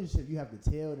in a relationship, you have to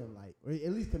tell them like, or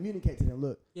at least communicate to them.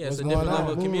 Look, Yeah, it's What's a going different on?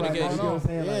 level of Move right now, communication. you know what I'm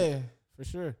saying? Like, Yeah, for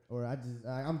sure. or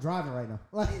I'm driving right now.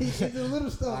 Like it's the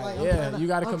little stuff. Like, Like yeah, I'm trying you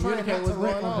gotta I'm trying communicate not what's to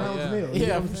wreck going on on. Browns Yeah. Mill, you Yeah,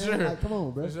 know what for I'm saying? sure. Like, come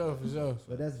on, bro. For sure, for sure.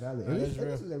 But that's valid. Nah, At that's least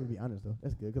real. they would be honest though.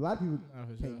 That's good. Because a lot of people Nah, for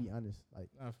sure. can't be honest. Like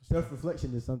Nah, for sure.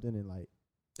 self-reflection is something, and like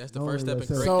That's the Knowing first step in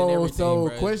yourself. correcting everything, So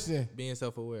bruh, question. being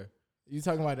self-aware. You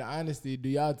talking about the honesty. Do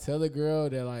y'all tell a girl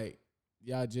that like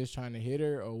y'all just trying to hit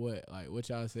her or what? Like what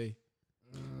y'all say?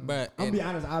 But I'm and, gonna be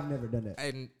honest. I've never done that.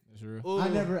 and That's real. ooh,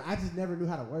 I just never knew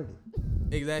how to word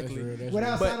it exactly. That's real. That's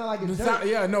without But- sounding like a real. jerk.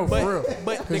 Yeah, no, But- for real.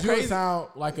 but the Because you crazy- sound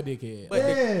like a dickhead. But the-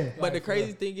 yeah. But the Like,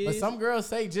 crazy thing But is, some girls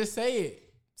say, just say it.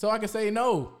 So I can say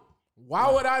no.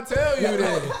 Why would I tell you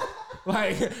that?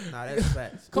 Like, Nah, that's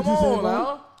facts. come What you say, on bro?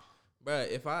 now. bruh,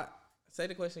 if I say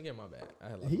the question again, my bad. I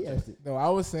had He asked it. No, I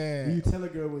was Do you saying, tell a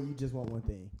girl when you just want one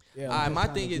thing? yeah, All right, just my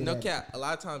trying thing to is get no at it. cap. A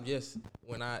lot of times, yes,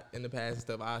 when I in the past and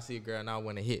stuff, I see a girl and I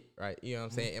want to hit, right? You know what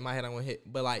I'm saying? In my head, I want to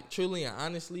hit, but like truly and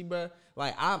honestly, bruh,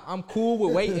 like I'm cool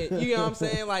with waiting. You know what I'm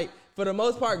saying? Like for the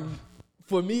most part,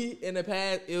 for me in the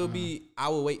past, it would be I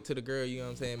would wait till the girl, you know what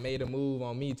I'm saying, made a move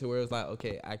on me to where it's like,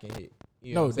 okay, I can hit.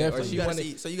 You know No, what I'm saying? Or definitely. she You gotta wanna,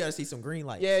 see, so you gotta see some green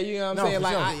lights. yeah, you know what I'm No, saying? for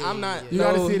Like sure. I'm not. you no,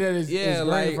 got to see that it's yeah, green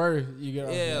like first. You get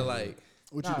what I'm yeah, saying? like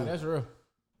What Nah, you that's real.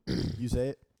 do? You say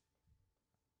it,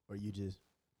 or you just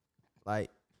Like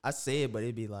I said, but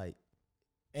it'd be like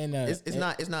And it's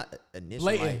not initial.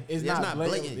 blatant. Like, It's yeah, not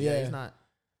blatant, blatant. yeah. Yeah, it's not.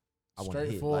 I want to hit. Like,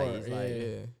 Straightforward, it's like yeah.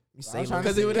 yeah. you say I'm trying to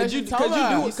little see what shit. that you talking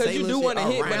about. You say you do little want to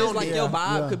shit hit, but it's around like it. your Yeah.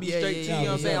 vibe could be Yeah, straight yeah, to you. You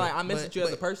know what I'm saying? yeah. Like I message you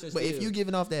as a person. But if still. you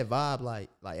giving off that vibe, like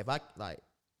if I like,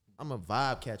 I'm a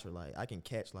vibe catcher. Like I can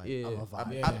catch like Yeah. I'm a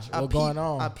vibe. Yeah. I What peep, going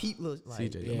on? I peep look like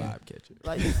CJ, the yeah. vibe catcher.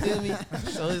 like you feel me.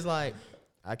 So it's like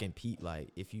I can peep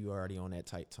like if you already on that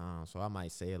tight time. So I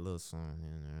might say a little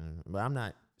something, but I'm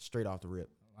not straight off the rip.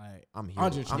 Like, I'm here.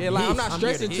 100. I'm Yeah, like I'm here. not here to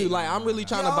stressing hit. too. Like I'm really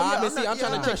trying to Yeah, vibe yeah, and see. I'm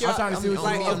trying to I'm check you I'm out. trying to see what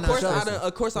Like you of I'm course, not I stressing.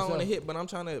 of course I For want to sure. hit, but I'm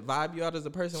trying to vibe you out as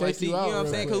a person. Check Like see, you you know out what I'm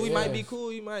real saying? Because we quick, might yeah. be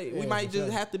cool. You might we Yeah, might for just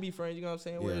sure. have to be friends. You know what I'm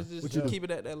saying? Where Yeah. it's just What you do? keep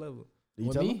it at that level. Do you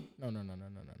with tell me? them?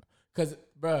 No. Cause,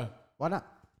 bruh, Why not?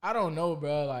 I don't know,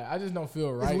 bro. Like, I just don't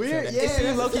feel right. weird. to- Yeah, It seems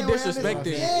that's low-key the same way I feel.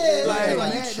 disrespected. Yeah,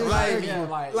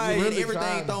 Like, like, you really everything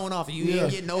trying. thrown off. You Yeah.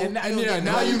 ain't get no. And you don't yeah, get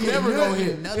now no- you get never gonna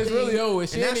hit. nothing. It's really over.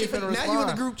 She And ain't now even now respond. you in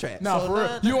the group chat. Nah, So for real.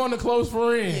 now- You on the close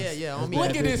friends. Yeah, on me.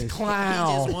 Look at this He clown.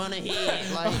 He just wanna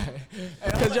hit. Like,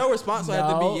 Because your response will have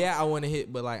to No. be, yeah, I want to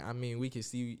hit, but like, I mean, we can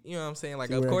see, you know what I'm saying? Like,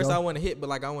 See of where it course go? I want to hit, but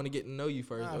like, I want to get to know you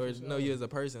first, Nah, or for know sure. you as a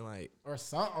person. Like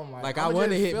Something like. I I'ma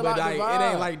want to just hit, feel but out the like, it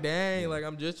ain't vibe. like, dang, like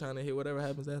I'm just trying to hit whatever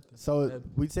happens after. So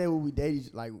we say when we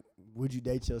date, like, would you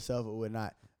date yourself or would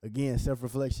not? Again,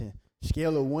 self-reflection.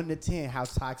 Scale of 1 to 10, how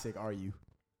toxic are you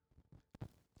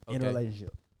in a Okay.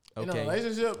 relationship? In a Okay.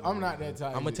 relationship, I'm not that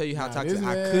toxic. I'm gonna tell you how Nah, toxic this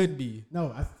I man- could be. No,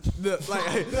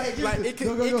 Like, like it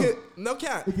could, Go. it could, no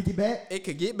cap. It could get bad. It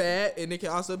could get bad, and it can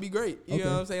also be great. You know Okay.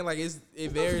 what I'm saying? Like it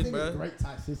There's varies, no such thing as bro. Great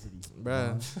toxicity,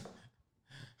 Bruh.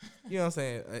 You know what I'm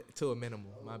saying? To a minimum.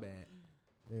 My bad.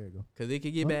 There you go. Cause it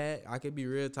could get Huh? bad. I could be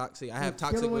real toxic. I have Scale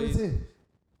toxic of 1 to ways. 10.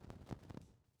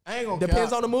 I ain't gonna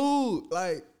Depends cap. on the mood.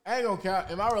 Like I ain't gonna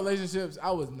count. In my relationships,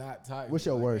 I was not toxic. What's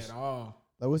your like, worst? At all.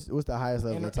 Like, what's the highest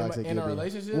level In a- of toxic? in a you'll be?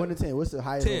 relationship? 1 to 10. What's the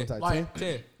highest 10. level of toxic? Like,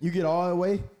 10. You get all the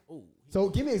way. Ooh. So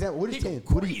give me an example. What is He 10?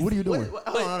 go What are you doing? Hold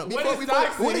on. What Before is we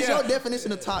toxic? what is Yeah. your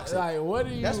definition of toxic? Like, what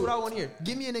do you? That's what I want to hear.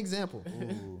 Give me an example.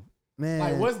 Ooh, man.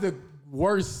 Like, what's the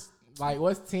worst? Like,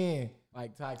 what's 10?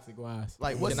 Like, toxic wise.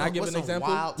 Like, Can what's I give what's an example?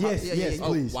 Wild Yes, yes, yeah.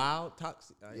 please. wild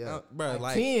toxic. Yeah. Bro, Like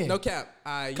like 10. no cap.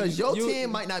 Because your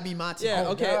 10 might not be my 10. Yeah,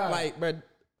 Oh, okay, God. like, bro,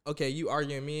 okay, you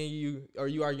arguing, me and you, or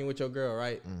you arguing with your girl,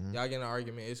 right? Mhm. Y'all get in an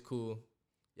argument, it's cool.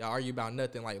 Y'all argue about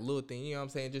nothing, like little thing, you know what I'm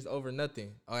saying? Just over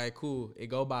nothing. All right, cool. It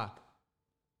go by.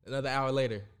 Another hour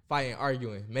later, fighting,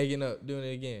 arguing, making up, doing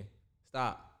it again.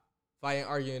 Stop. Fighting,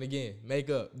 arguing again. Make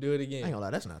up, do it I ain't again. gonna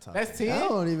lie, that's not toxic. That's 10. I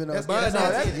don't even know. That's- Bro, yeah, that's not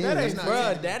not, 10. that That's is, not bro,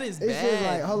 10. that is It's just like,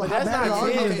 bad. hold on. But How that's bad not are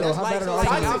 10, arguments though? That's How like, bad so are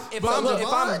like, arguments? if But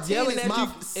I'm yelling is at my you,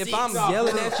 if I'm six.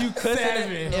 yelling at you, cussing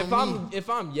Seven. at, if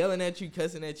I'm yelling at you,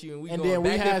 cussing at you, and we And going then we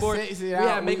back had and forth, sex, we yeah,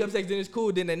 have we- makeup sex, then it's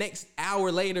cool. Then the next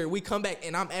hour later, we come back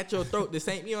and I'm at your throat. The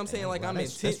same, you know what I'm saying? Like I'm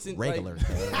That's intense and regular.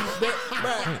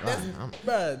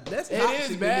 Like, that's It toxic is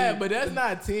to bad, me. but that's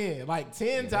not 10. Like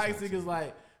 10 toxic is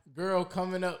like girl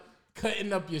coming up,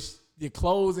 cutting up your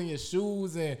clothes and your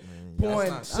shoes and pouring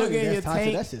that's sugar in your That's toxic.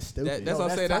 tank. That's just stupid. That's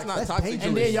what I'm saying. That's not That's toxic. dangerous.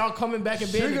 And then y'all coming back in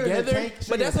bed Sugar in the together. tank- But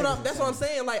sugar that's in what the I'm. That's what I'm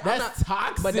saying. Like That's I'm not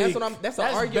toxic. But that's what I'm. That's an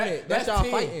argument. That's y'all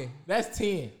 10. fighting. That's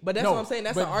 10. But that's No, what I'm saying.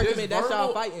 That's but an argument. just That's y'all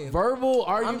verbal- fighting. Verbal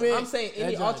argument. I'm saying any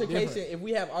that's y'all altercation. different. If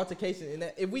we have altercation, and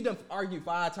that, if we done argued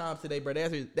 5 times today, bro,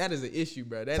 that is an issue,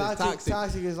 bro. That is Toxic, toxic.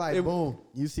 toxic is like It- boom.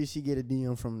 You see, she get a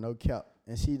DM from no cap,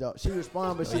 and she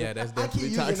respond, but she Yeah, that's I keep definitely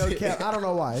using no toxic. cap. I don't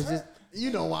know why. It's just you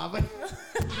know why, but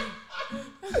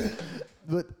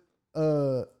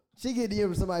she get DM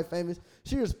from somebody famous.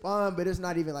 She respond, but it's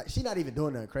not even like she not even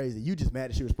doing nothing crazy. You just mad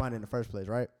that she responded in the first place,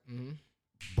 right? Mhm.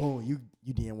 Boom,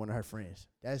 you DM one of her friends.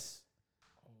 That's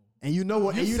and you know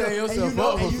what? You and you set know, yourself and you know,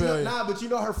 up for and you know, failure. nah, but you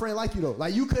know her friend like you though.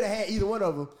 Like you could have had either one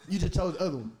of them. You just chose the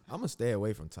other one. I'm gonna stay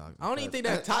away from toxic. I don't even think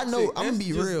that's I toxic. know. I'm gonna That's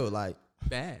be just real. Like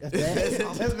Bad. That's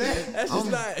bad. That's bad. That's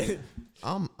just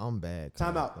not. I'm bad.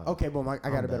 Time out. Like, Okay, boom. I got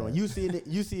I'm a better one. bad. You see an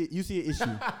issue. You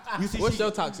see What's she- your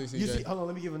toxic, You see, CJ? hold on,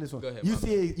 let me give him this one. Go ahead, you my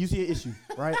see an issue,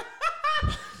 right?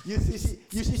 you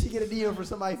see she get a DM from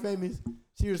somebody famous.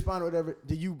 She respond or whatever.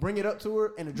 Do you bring it up to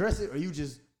her and address it, or you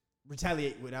just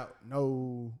retaliate without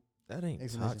no That ain't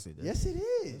explanation? toxic. Yes, it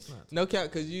is. It's not. No cap,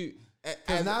 because you.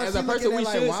 As now as she a person, looking we at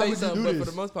like, should why say would you something, do but for this?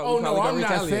 the most part, Oh we no, probably I'm gonna not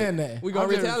retaliate. saying that. We gonna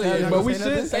I'm just retaliate, saying, but I'm we saying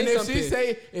should that. say and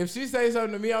something. if she say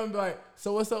something to me, I'm gonna be like,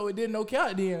 so what's up with this no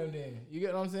count DM then? You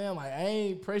get what I'm saying? Like I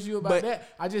ain't press you about But- that.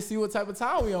 I just see what type of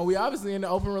time we on. We obviously in an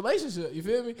open relationship. You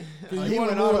feel me? Because he you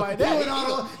want to went move on- like he that. went on-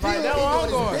 Like he that's went where on I'm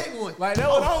his going. big one. Like that's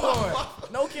what I'm going.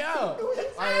 No count.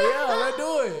 Like yeah, let's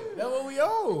do it. That's what we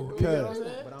on. You get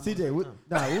what I'm saying?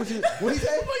 CJ, what he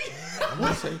say? I'm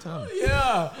gonna say time.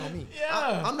 Yeah. me.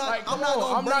 Yeah. I'm not. Like, I'm come not on.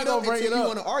 gonna I'm bring not it gonna up bring until it you up.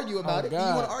 want to argue about Oh, it. You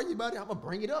God. want to argue about it? I'm gonna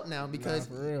bring it up now because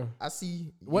for real. I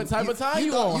see. What type of time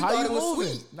you thought- on? How thought you it was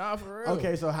moving? sweet. Nah, for real.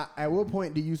 Okay, so at what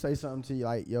point do you say something to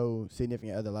like your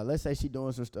significant other? Like, let's say she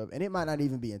doing some stuff, and it might not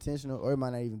even be intentional, or it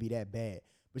might not even be that bad,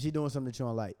 but she doing something that you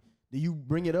don't like. Do you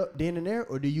bring it up then and there,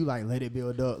 or do you like let it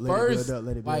build up, let First, it build up,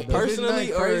 let it build like, up? if it's Personally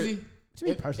nothing or- crazy. What you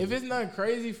mean personally? If it's nothing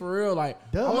crazy for real,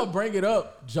 like Duh. I'm gonna bring it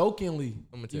up jokingly.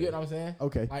 I'ma You tell get you. what I'm saying?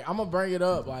 Okay. Like I'm gonna bring it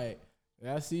up. Like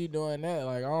I see you doing that.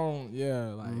 Like I don't. Yeah.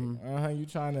 Like Mhm. you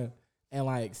trying to and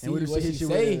like see And what what she if she hit you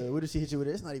say, with? What if she hit you with?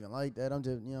 It's not even like that. I'm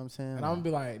just, you know what I'm saying. and I'm gonna be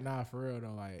like, nah, for real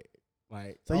though.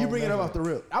 Like. so you bring it up off the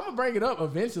rip. I'm gonna bring it up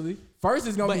eventually. First,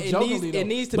 it's gonna But be it jokingly. needs though. it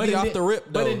needs to But be it off did- the rip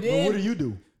But though. it But did. what do you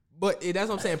do? But that's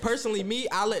what I'm saying. Personally, me,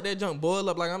 I let that junk boil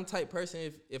up. Like I'm the type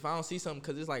person if I don't see something,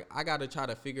 because it's like I gotta try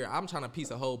to figure. I'm trying to piece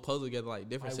a whole puzzle together, like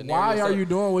different Like, scenarios. why are you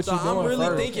doing what so you doing? I'm really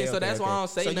first? thinking. So that's why I don't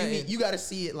say So nothing. you gotta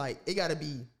see it like it gotta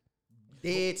be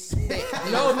dead set.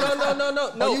 No.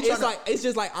 you It's tryna- like it's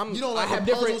just like I'm. You don't like I have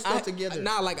to puzzle different stuff together.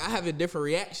 Nah, like I have a different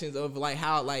reactions of like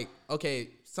how like okay,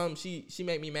 she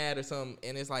make me mad or something,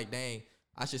 and it's like dang,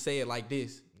 I should say it like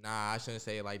this. Nah, I shouldn't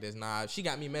say it like this. Nah, she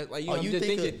got me mad. Like you know, I'm you just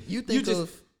think thinking. you think just,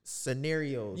 of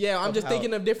scenarios. Yeah, I'm of just how-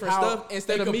 thinking of different how stuff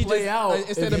instead it of could me play just out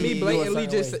instead if of me you do a blatantly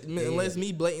certain just way. unless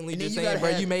me blatantly And then just you saying, gotta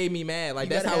bro, have- you made me mad. Like you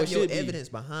that's gotta how have it your should be. evidence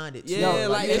behind it. too. Yeah,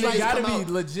 like it's it like gotta come be out-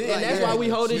 legit. And that's yeah. why we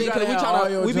hold it You in, because gotta we have all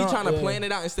your we be junk, trying to yeah. plan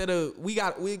it out instead of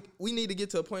we need to get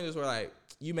to a point where like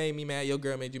you made me mad, your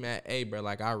girl made you mad. Hey, bro,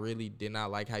 like I really did not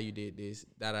like how you did this,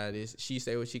 this. She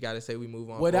say what she got to say. We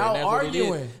move on Without forward, and that's what it is.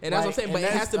 arguing. And that's what I'm Like, saying. and But it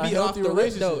has that's to a be off healthy the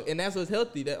rip though, relationship. and that's what's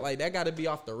healthy. That got to be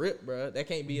off the rip, bro. That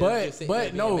can't be. just sitting there But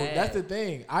being no, mad. that's the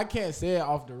thing. I can't say it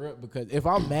off the rip because if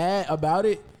I'm mad about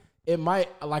it, it might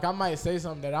I might say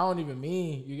something that I don't even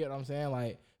mean. You get what I'm saying?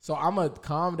 Like, so I'm gonna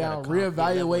calm down,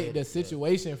 reevaluate the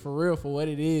situation for real for what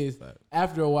it is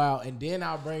after a while, and then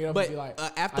I'll bring it up But and be like,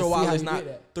 after I a see while, how it's you not did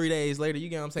that. 3 days later. You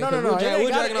get what I'm saying? No, 'Cause it ain't we're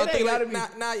dragging on gotta- it 3 ain't days.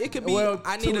 gotta be- Nah, it could be. Well,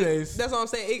 I 2 need days. That's what I'm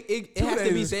saying. It 2 has to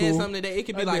days be is saying cool. something today. It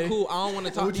could be A like, day. cool. I don't want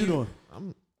to talk What to you doing?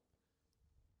 I'm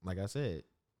like I said,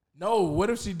 No, what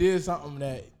if she did something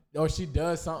that, or she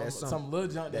does something, That's some little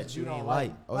junk that you don't ain't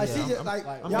like? Oh, Like yeah, she I'm- just I'm-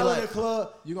 like I'm y'all like- in the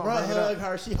club, You bro gonna bring it hug up.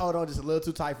 her. She hold on just a little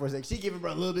too tight for a second. She giving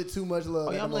bro a little bit too much love. Oh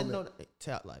at yeah, the I'm letting moment. know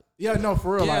tap like Yeah, no,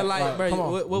 for real. Yeah, like, bro, come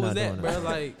on. what was Not that, doing bro? that.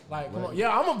 Like, Come on. Yeah,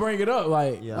 I'm gonna bring it up.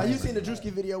 Like, yeah. Like you seen the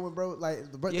Drewski video when bro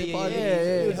like the birthday Yeah, party? yeah.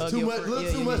 It Hug was too your much, friend. little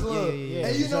Yeah, too yeah, much yeah, love. yeah, yeah,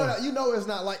 And for you know sure. that you know it's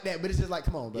not like that, but it's just like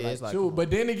come on, bro. Yeah, Like, it's like true. But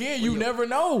then again, you never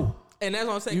know. and that's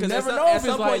what I'm saying. You Because never know at if some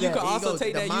it's point like you that. could also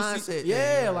take the that. mindset.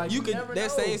 Yeah, like You could never that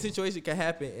know. same situation could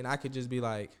happen, and I could just be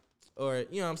like, or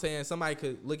you know what I'm saying. Somebody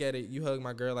could look at it. You hug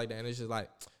my girl like that, and it's just like,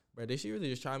 bro, did she really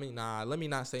just try me? Nah, let me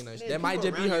not say nothing. That might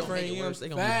just be her friend. You know what I'm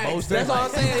saying? Facts. That's all I'm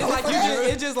saying. It's like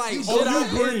it's just like should I?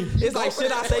 agree. It's like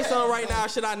should I say something right now?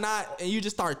 Should I not? And you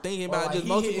just start thinking about like, just he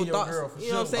multiple hitting your thoughts. girl for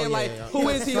You know what I'm sure. saying? Oh, Like yeah, who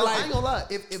is he? So, I Like ain't gonna lie.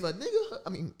 If a nigga, I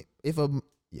mean, if a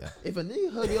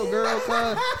nigga hug your girl,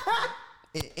 cuz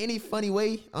in any funny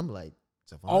way, I'm like,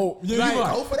 Oh, yeah, Like, you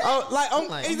like, go for that. oh, like I'm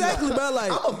Like, exactly, I'm bro.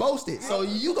 Like I'm gonna boast it. So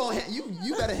you gonna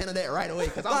you better handle that right away,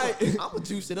 cause I'm gonna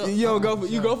juice it up. you don't go for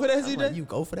that, I'm like, CJ? you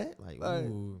go for that? Like, Like,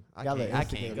 ooh, I y'all can't, let I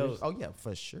Instagram can't go. rich. Oh yeah,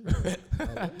 for sure.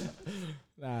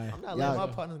 nah. I'm not Y'all- letting my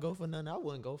partner go for nothing I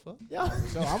wouldn't go for. yeah.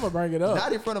 So I'm gonna bring it up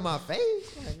Not in front of my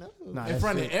face. Like, no. Nah, in that's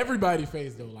front it. of everybody's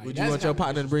face though. Like, Would you that's want your kinda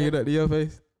partner to bring it up to your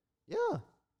face? Yeah.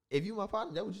 If you my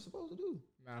partner, that's what you're supposed to do.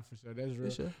 Nah, for sure. That's real.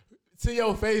 sure? To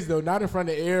your face though, not in front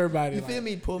of everybody. You like, feel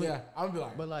me? Pull me. Yeah, I'm gonna be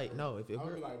like, But like, no, if I'm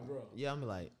gonna be like, bro, yeah, I'm be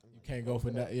like, you can't go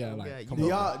for that. Yeah, Okay, like, you come Do on.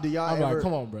 y'all do y'all I'm ever? like,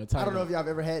 come on, bro. I don't know if y'all have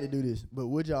ever had to do this, but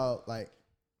would y'all like?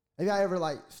 Have y'all ever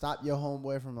like stopped your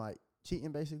homeboy from like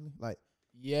cheating, basically? Like,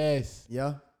 Yes,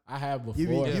 yeah, I have you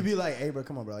before. be you be like, hey, bro,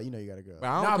 come on, bro, you know you gotta go. But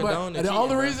I Nah, don't condone but the the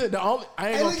only cheating, reason, I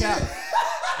ain't Hey, gonna look at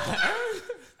cap.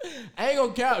 I ain't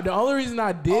gonna cap. The only reason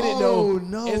I did it Oh, though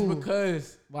no. is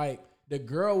because like the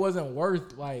girl wasn't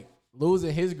worth like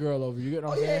losing his girl over. You get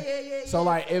what I'm saying? yeah. So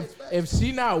like if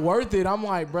she not worth it, I'm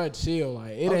like, bruh, chill.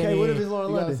 Like it Okay, ain't. what if even- it's Lauren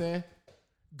you know what I'm London? saying?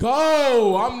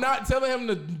 Go. I'm not telling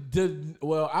him to.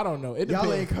 Well, I don't know. It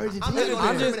Y'all ain't depends. encouraging I'm cheating. not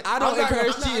I'm just I don't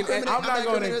encourage cheating. I'm not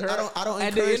gonna encourage- I don't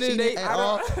At the encourage end of the cheating day, at I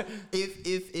all. don't- If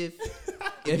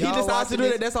If he y'all decides to watching do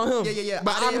this- that, that's on him. Yeah.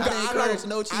 But I didn't I encourage don't-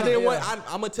 no I cheating. didn't want. Yeah.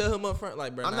 I'm gonna tell him up front,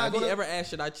 like, bro. I'm Nah, not if he gonna- ever asks,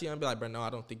 should I cheat? I'm be like, bro, no, I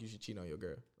don't think you should cheat on your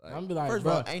girl. Like, I'm be like, First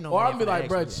of all, bruh. ain't no Or man I'm be finna like,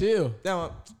 ask bruh, me that. chill. damn,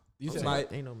 You I'm said saying,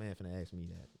 ain't no man finna ask me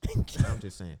that. I'm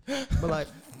just saying. But like,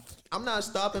 I'm not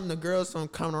stopping the girls from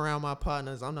coming around my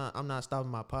partners. I'm not stopping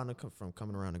my partner from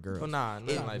coming around the girls. oh, nah,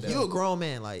 nothing like that. You a grown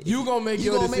man, like You gonna make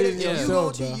your gonna make it- decision you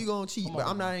yourself, gonna cheat, bruh. you gonna cheat. Come But on,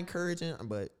 I'm not encouraging.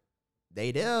 But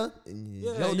they there. and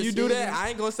Yeah, your you do that. decision. I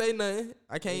ain't gonna say nothing.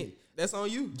 I can't. That's on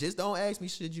you. Just don't ask me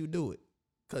should you do it.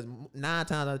 Cause 9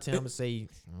 times out of 10 I'm gonna say,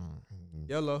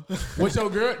 Yellow. What's your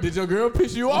girl? Did your girl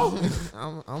piss you off?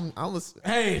 I'm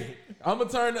Hey, I'm gonna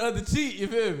turn the other cheek. You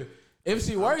feel me? If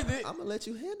she worth it, gonna let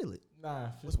you handle it. nah.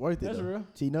 What's worth it? That's though? real.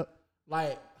 Cheating up,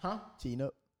 Like, huh? cheating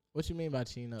up. What you mean by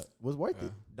cheating up? What's worth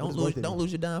it? Don't What's lose worth it? don't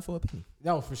lose your dime for a penny.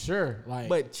 No, for sure. Like,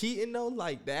 But cheating though,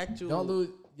 like the actual. don't lose.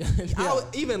 I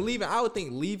would, even leaving, I would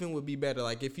think leaving would be better.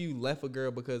 Like if you left a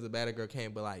girl because a better girl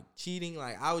came, but like cheating,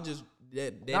 like I would just.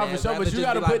 Nah, for sure, but you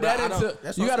gotta put that into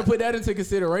That's you what I'm gotta put that into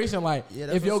consideration. Like, Yeah,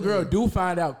 that's if what your I'm girl saying. do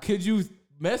find out, could you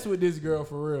mess with this girl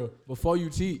for real before you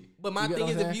cheat? But my You get thing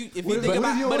what is, I'm if saying? you if What you if- think what if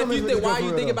about, you but wanna if mess you with think, the why girl you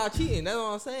for think real? about cheating? That's what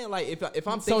I'm saying. Like if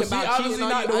I'm So thinking she about obviously cheating on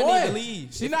not you, the I need to one.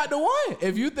 leave. She not the one.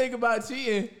 If you think about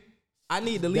cheating, I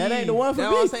need to leave. That ain't the one for That's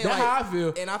me. what I'm saying, That's like, how I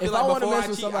feel. And I feel If like I wanna before mess I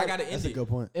with cheat, I somebody- gotta end That's a it. good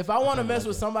point. If I want to mess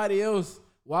with somebody else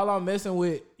while I'm messing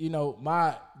with,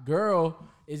 my girl,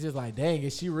 it's just like, dang,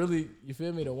 is she really, you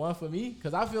feel me, the one for me?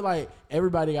 Because I feel like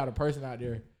everybody got a person out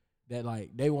there that like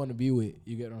they want to be with.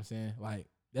 You get what I'm saying? Like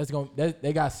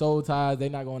they got soul ties. They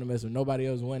not going to mess with nobody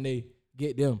else when they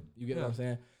get them. You get what I'm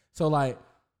saying? So like,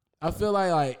 I feel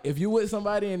like if you with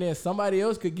somebody and then somebody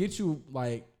else could get you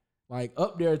like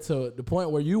up there to the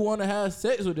point where you want to have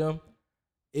sex with them,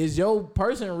 is your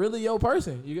person really your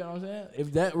person? You get what I'm saying?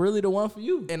 If that really the one for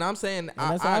you. And I'm saying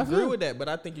that's how I I agree feel. with that, but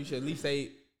I think you should at least say,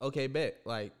 okay, bet.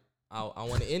 Like I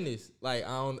want to end this. Like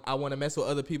I want to mess with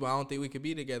other people. I don't think we could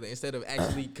be together instead of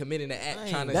actually committing the act,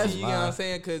 trying to That's see. You know what I'm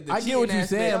saying? Because I get what you're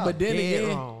saying, but then Dead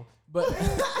again, wrong. but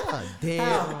Dead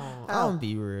wrong. I'm gonna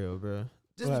be real, bro.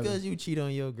 Just What because you cheat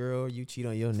on your girl, you cheat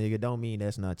on your nigga, don't mean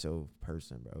that's not your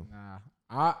person, bro.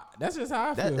 nah, that's just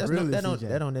how I feel. That's Really, not, CJ?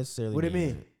 that don't necessarily. What it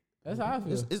mean? that. That's how I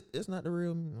feel. It's not the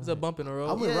real. It's a bump in the road.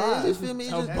 I'm with Yeah, Rod. you feel me?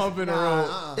 It's A just- bump in the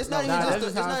road. It's not Nah, even that's just. just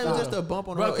It's how I not even feel. just a bump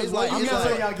on the Bro, road. It's cause like when I'm you not get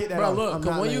letting to, y'all get that bro, off. look, I'm cause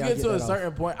not when you letting get y'all to get a that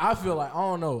certain point, I feel like I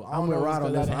don't know. I'm with Rod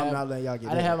on this one. I'm have, not letting y'all get I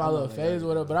that. didn't have my I'm little not letting phase y'all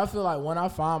with her, get but I feel like when I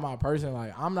find my person,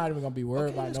 like I'm not even gonna be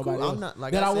worried about that's nobody cool. I'm else. not-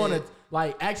 like that I I want to said-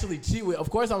 like actually cheat with. Of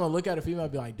course, I'm gonna look at a female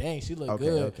and be like, dang, she look Okay,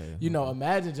 good. okay.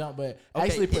 Imagine jump, but Okay,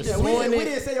 actually it just- pursuing We it.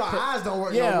 didn't say your eyes don't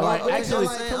work. Yeah, no more. like, Okay, actually-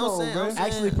 I'm come on, I'm bro. saying-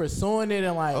 Actually pursuing it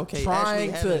and like Okay, trying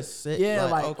actually having to, sex, yeah,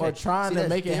 like, like okay. or trying See, to that's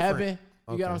make it different. happen.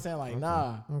 You get what I'm Okay, saying? Like, okay,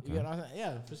 nah. okay. You get what I'm saying?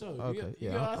 Yeah, for sure. Okay, you get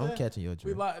yeah, what I'm I'm saying? catching your We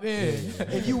drift. locked in.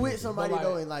 If you with somebody But, like-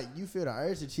 though and like you feel the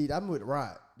urge to cheat, I'm with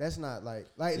Rod. That's not like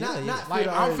Yeah, not yeah. feel Like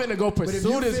the I'm urge. finna go But if pursue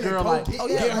you this finna girl, go like get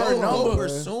get that her hoe, number.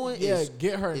 pursuing Yeah, is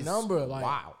get her is number. Like,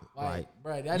 wow. like,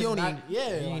 bro, that You is don't not. even, Yeah,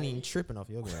 you ain't like, even tripping off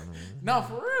your girl. No, man. no,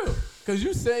 for real. Cause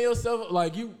you say yourself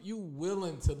like you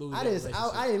willing to lose. I that just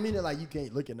relationship. I didn't mean it like you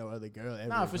can't look at no other girl ever.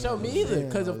 Nah, for bro. sure, me either. Yeah,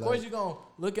 Cause of like- course you gonna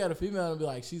look at a female and be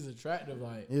like, she's attractive.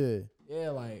 Like, Yeah.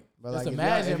 like, But just like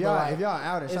imagine. if but, y'all, like, if y'all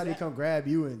out and it's Shawty that- come grab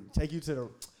you and take you to the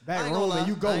back I ain't room gonna and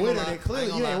you lie. go I ain't with gonna her, lie. then clearly I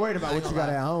ain't you ain't gonna worried about lie. what you got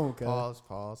at home. Cause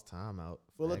Pause, time out.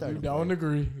 Full of Back you 30. don't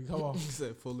agree. Come on. He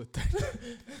said full of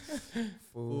 30.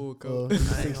 Full coat.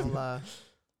 I ain't gonna lie.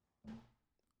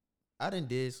 I done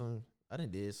did some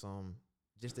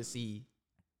just to see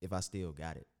if I still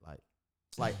got it.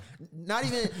 Like not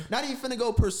even finna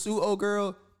go pursue old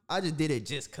girl. I just did it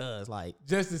just cause like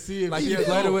Just to see if Like, she you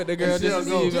flirted with the girl just just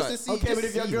to see, just like- to see. okay, just but to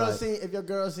if your see, girl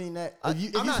like, seen that, I- if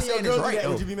you I'm not seen your saying girl it's do right, that,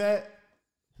 would though. you be mad?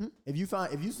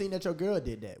 If you seen that your girl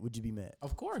did that, would you be mad?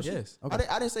 Of course. Yes. Okay.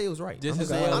 I didn't say it was right. Just I'm as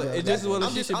saying- well. I'm- It just as well as I'm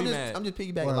she just- should I'm be just- mad. I'm just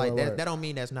piggybacking Word, like word, that. word. That don't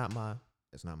mean that's not my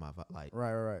like.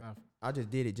 Right. I just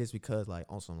did it just because like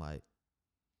on some like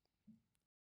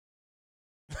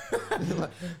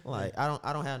like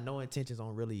I don't have no intentions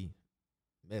on really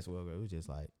mess with her. It was just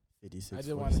like 56, I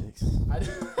just want 46.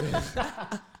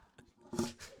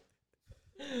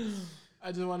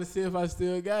 I just want to see if I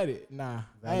still got it. Nah,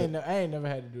 I ain't never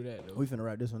had to do that though. We finna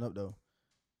wrap this one up though.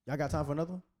 Y'all got time for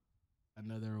another one?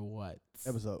 Another what?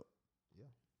 Episode.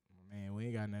 Man, we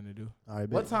ain't got nothing to do. All right,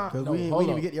 What bet. time? 'Cause No, we didn't hold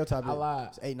even up. get to your topic. I lied.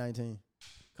 It's 8:19.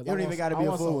 Cause It don't I even want- gotta be I a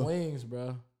want full some one. wings,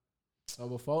 bro. So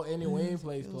before any wing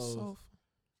place it was close, so-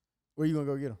 Where you gonna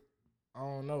go get them? I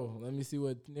don't know. Let me see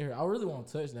what near. I really want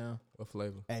touchdown. What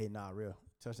flavor? Hey, nah, real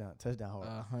touchdown hard.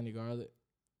 Honey garlic.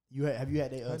 Have you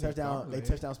had honey touchdown? garlic. They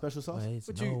touchdown special sauce. Well, it's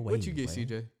What no you way, what you get, boy.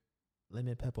 CJ?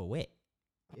 Lemon pepper wet.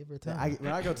 Every time.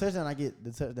 When I go touchdown, I get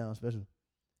the touchdown special.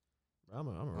 I'm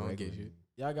a I don't regular. get you.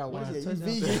 Y'all got What one. is it? You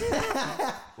touchdown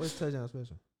vegan? What's touchdown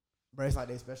special? Bro, it's like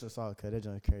they special sauce, cause that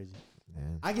joint's crazy.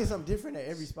 Man. I get something different at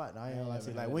every spot. I ain't gonna lie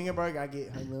to you. Like Wingenberg, I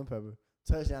get honey lemon pepper.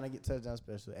 Touchdown, I get touchdown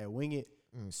special. At Wing It,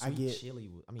 Sweet get- chili.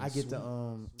 I get the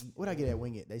sweet what I get at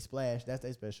Wing It? They splash. That's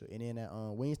their special. And then at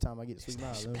Wings Time, I get sweet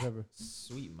mild lemon pepper.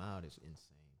 Sweet mild is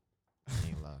insane. I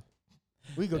ain't lie.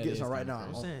 We go That get is some right kinda now.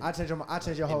 crazy. I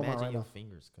change your whole mind Imagine right your now.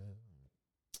 fingers, cuz.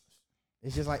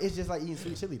 It's just like eating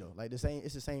sweet chili though. Like the same.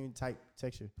 It's the same type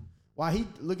texture. While he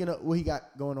looking up what he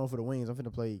got going on for the wings, I'm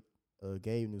finna play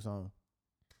Gabe new song.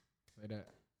 Say that.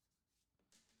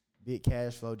 Big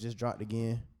Cash Flow just dropped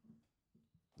again.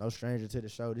 No stranger to the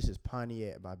show. This is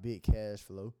Pontiac by Big Cash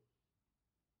Flow.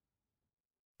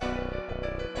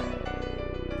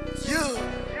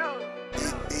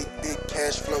 Big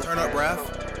cash flow. Turn up,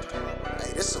 Raph.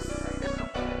 Hey, this some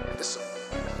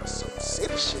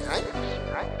city shit, ain't it?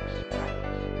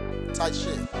 Tight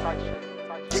shit.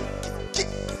 Get.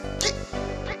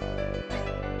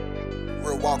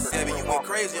 Real Walker. Seven, you went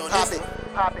crazy on Pop this it. one.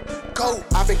 Go.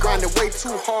 I've been grinding way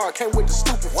too hard, came with the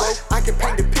stupid flow. I can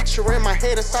paint the picture in my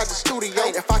head inside the studio.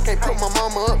 If I can't put my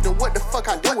mama up, then what the fuck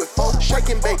I do it for? Shake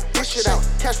and bake, dish it out.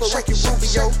 Cash flow Ricky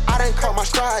Rubio. I done caught my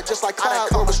stride just like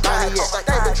Clyde. Where was Ronnie at?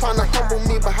 They been trying to humble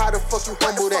me, but how the fuck you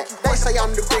humble that? They say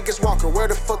I'm the biggest walker, where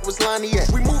the fuck was Lonnie at?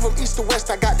 We move from east to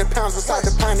west, I got the pounds inside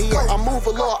the Pontiac. I move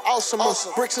a little awesomer,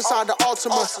 bricks inside the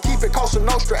Altima. Keep it Cosa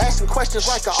Nostra, asking questions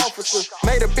like an officer.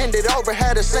 Made her bend it over,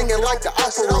 had her singing like the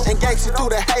opera. And gangsta through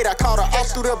the hate, I caught her off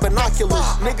through the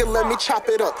binoculars. Nigga, let me chop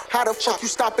it up. How the fuck you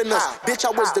stopping us? Bitch,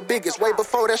 I was the biggest, way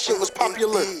before that shit was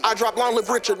popular. I dropped Long Live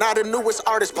Richard, now the newest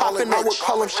artist popping. I would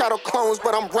call them shadow clones,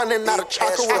 but I'm running out of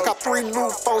chocolate. I got 3 new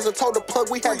phones and told the plug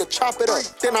we had to chop it up.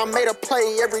 Then I made a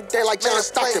play every day like John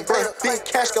Stockton, bruh. Big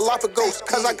cash Galapagos,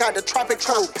 cause I got the tropic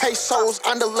trope. Pesos,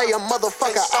 underlay a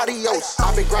motherfucker, adios.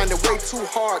 I've been grinding way too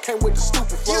hard, came with the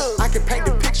stupid flow. I can paint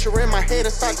the picture in my head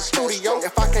inside the studio.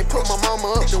 If I can't put my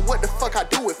mama up, then what the fuck I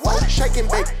do it for? Shake and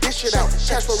bake, dish it out.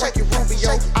 Cash for Ricky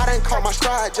Rubio. I done caught my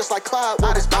stride just like Clyde,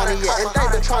 where was Bonnie at? And they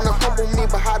been trying to humble me,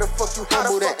 but how the fuck you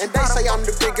humble that? And they say I'm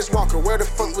the biggest walker, where the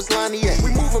fuck was Lonnie at?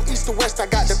 We move from east to west, I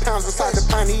got the pounds inside the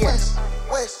Pontiac. West,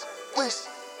 west,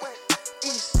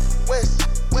 east, west,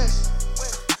 west,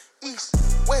 east,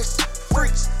 west,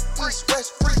 freaks, east,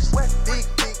 west, freaks, big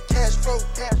cash flow,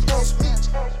 cash me.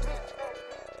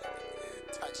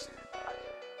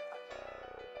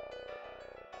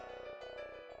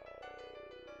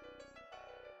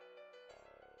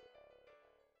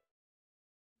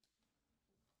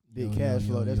 Big cash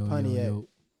flow. That's Pontiac.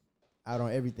 Out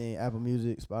on everything: Apple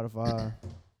Music, Spotify,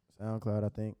 SoundCloud. I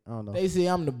think. I don't know. They say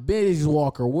I'm the biggest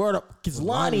walker. Where the fuck is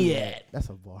Lonnie at? That's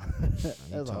a bar.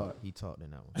 That's hard. He talked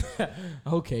in that one.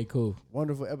 Okay, cool.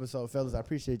 Wonderful episode, fellas. I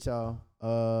appreciate y'all.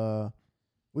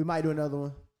 We might do another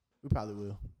one. We probably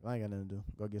will. I ain't got nothing to do.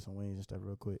 Go get some wings and stuff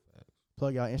real quick.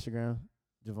 Plug y'all Instagram,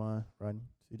 Javon, Rodney,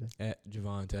 CJ. At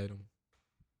Javon Tatum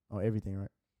On everything, right?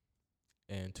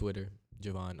 and Twitter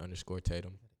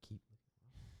Javon_Tatum.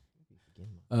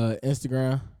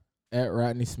 Instagram at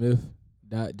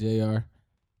RodneySmith.jr.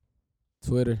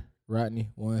 Twitter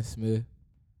Rodney1Smith.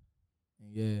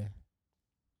 Yeah.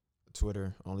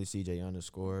 Twitter only CJ_,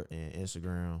 and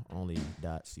Instagram only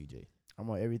 .CJ. I'm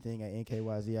on everything at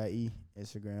NKYZIE.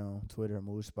 Instagram, Twitter,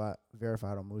 MoveSpot.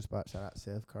 Verified on MoveSpot. Shout out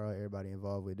Seth, Carl, everybody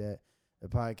involved with that. The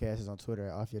podcast is on Twitter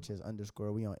at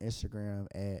 _. We on Instagram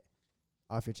at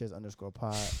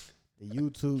 _pod. The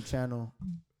YouTube channel.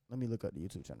 Let me look up the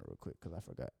YouTube channel real quick because I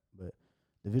forgot. But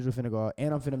the visual finna go out.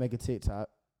 And I'm finna make a TikTok.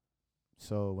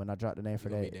 So when I drop the name for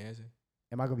that. Be dancing?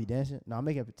 Am I going to be dancing? No, I'm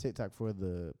making a TikTok for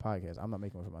the podcast. I'm not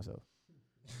making one for myself.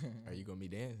 Are you gonna be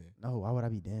dancing? No, why would I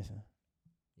be dancing?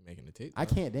 You making a TikTok? I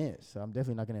can't dance, so I'm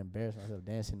definitely not going to embarrass myself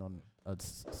dancing on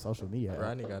social media.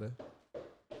 Rodney gotta.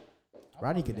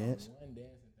 Rodney can dance. One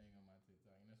dancing thing on my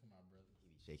TikTok, and that's my brother.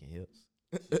 Shaking hips.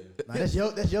 Nah, that's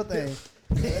your thing.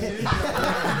 Hips.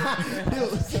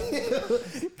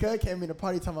 Cuz came in the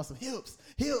party talking about some hips.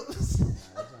 I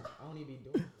don't even be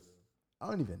doing it. I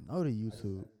don't even know the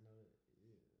YouTube.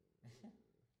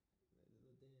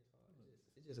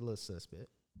 It's just a little suspect.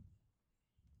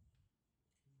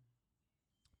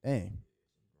 Dang.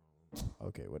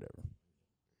 Okay, whatever.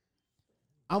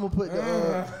 I'm gonna put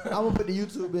the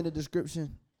YouTube in the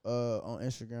description. On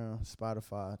Instagram,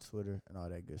 Spotify, Twitter, and all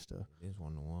that good stuff. It's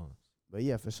one of the ones. But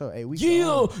yeah, for sure. Hey, we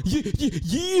Yeah.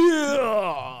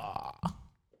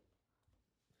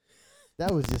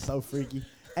 That was just so freaky.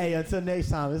 Hey, until next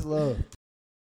time, it's love.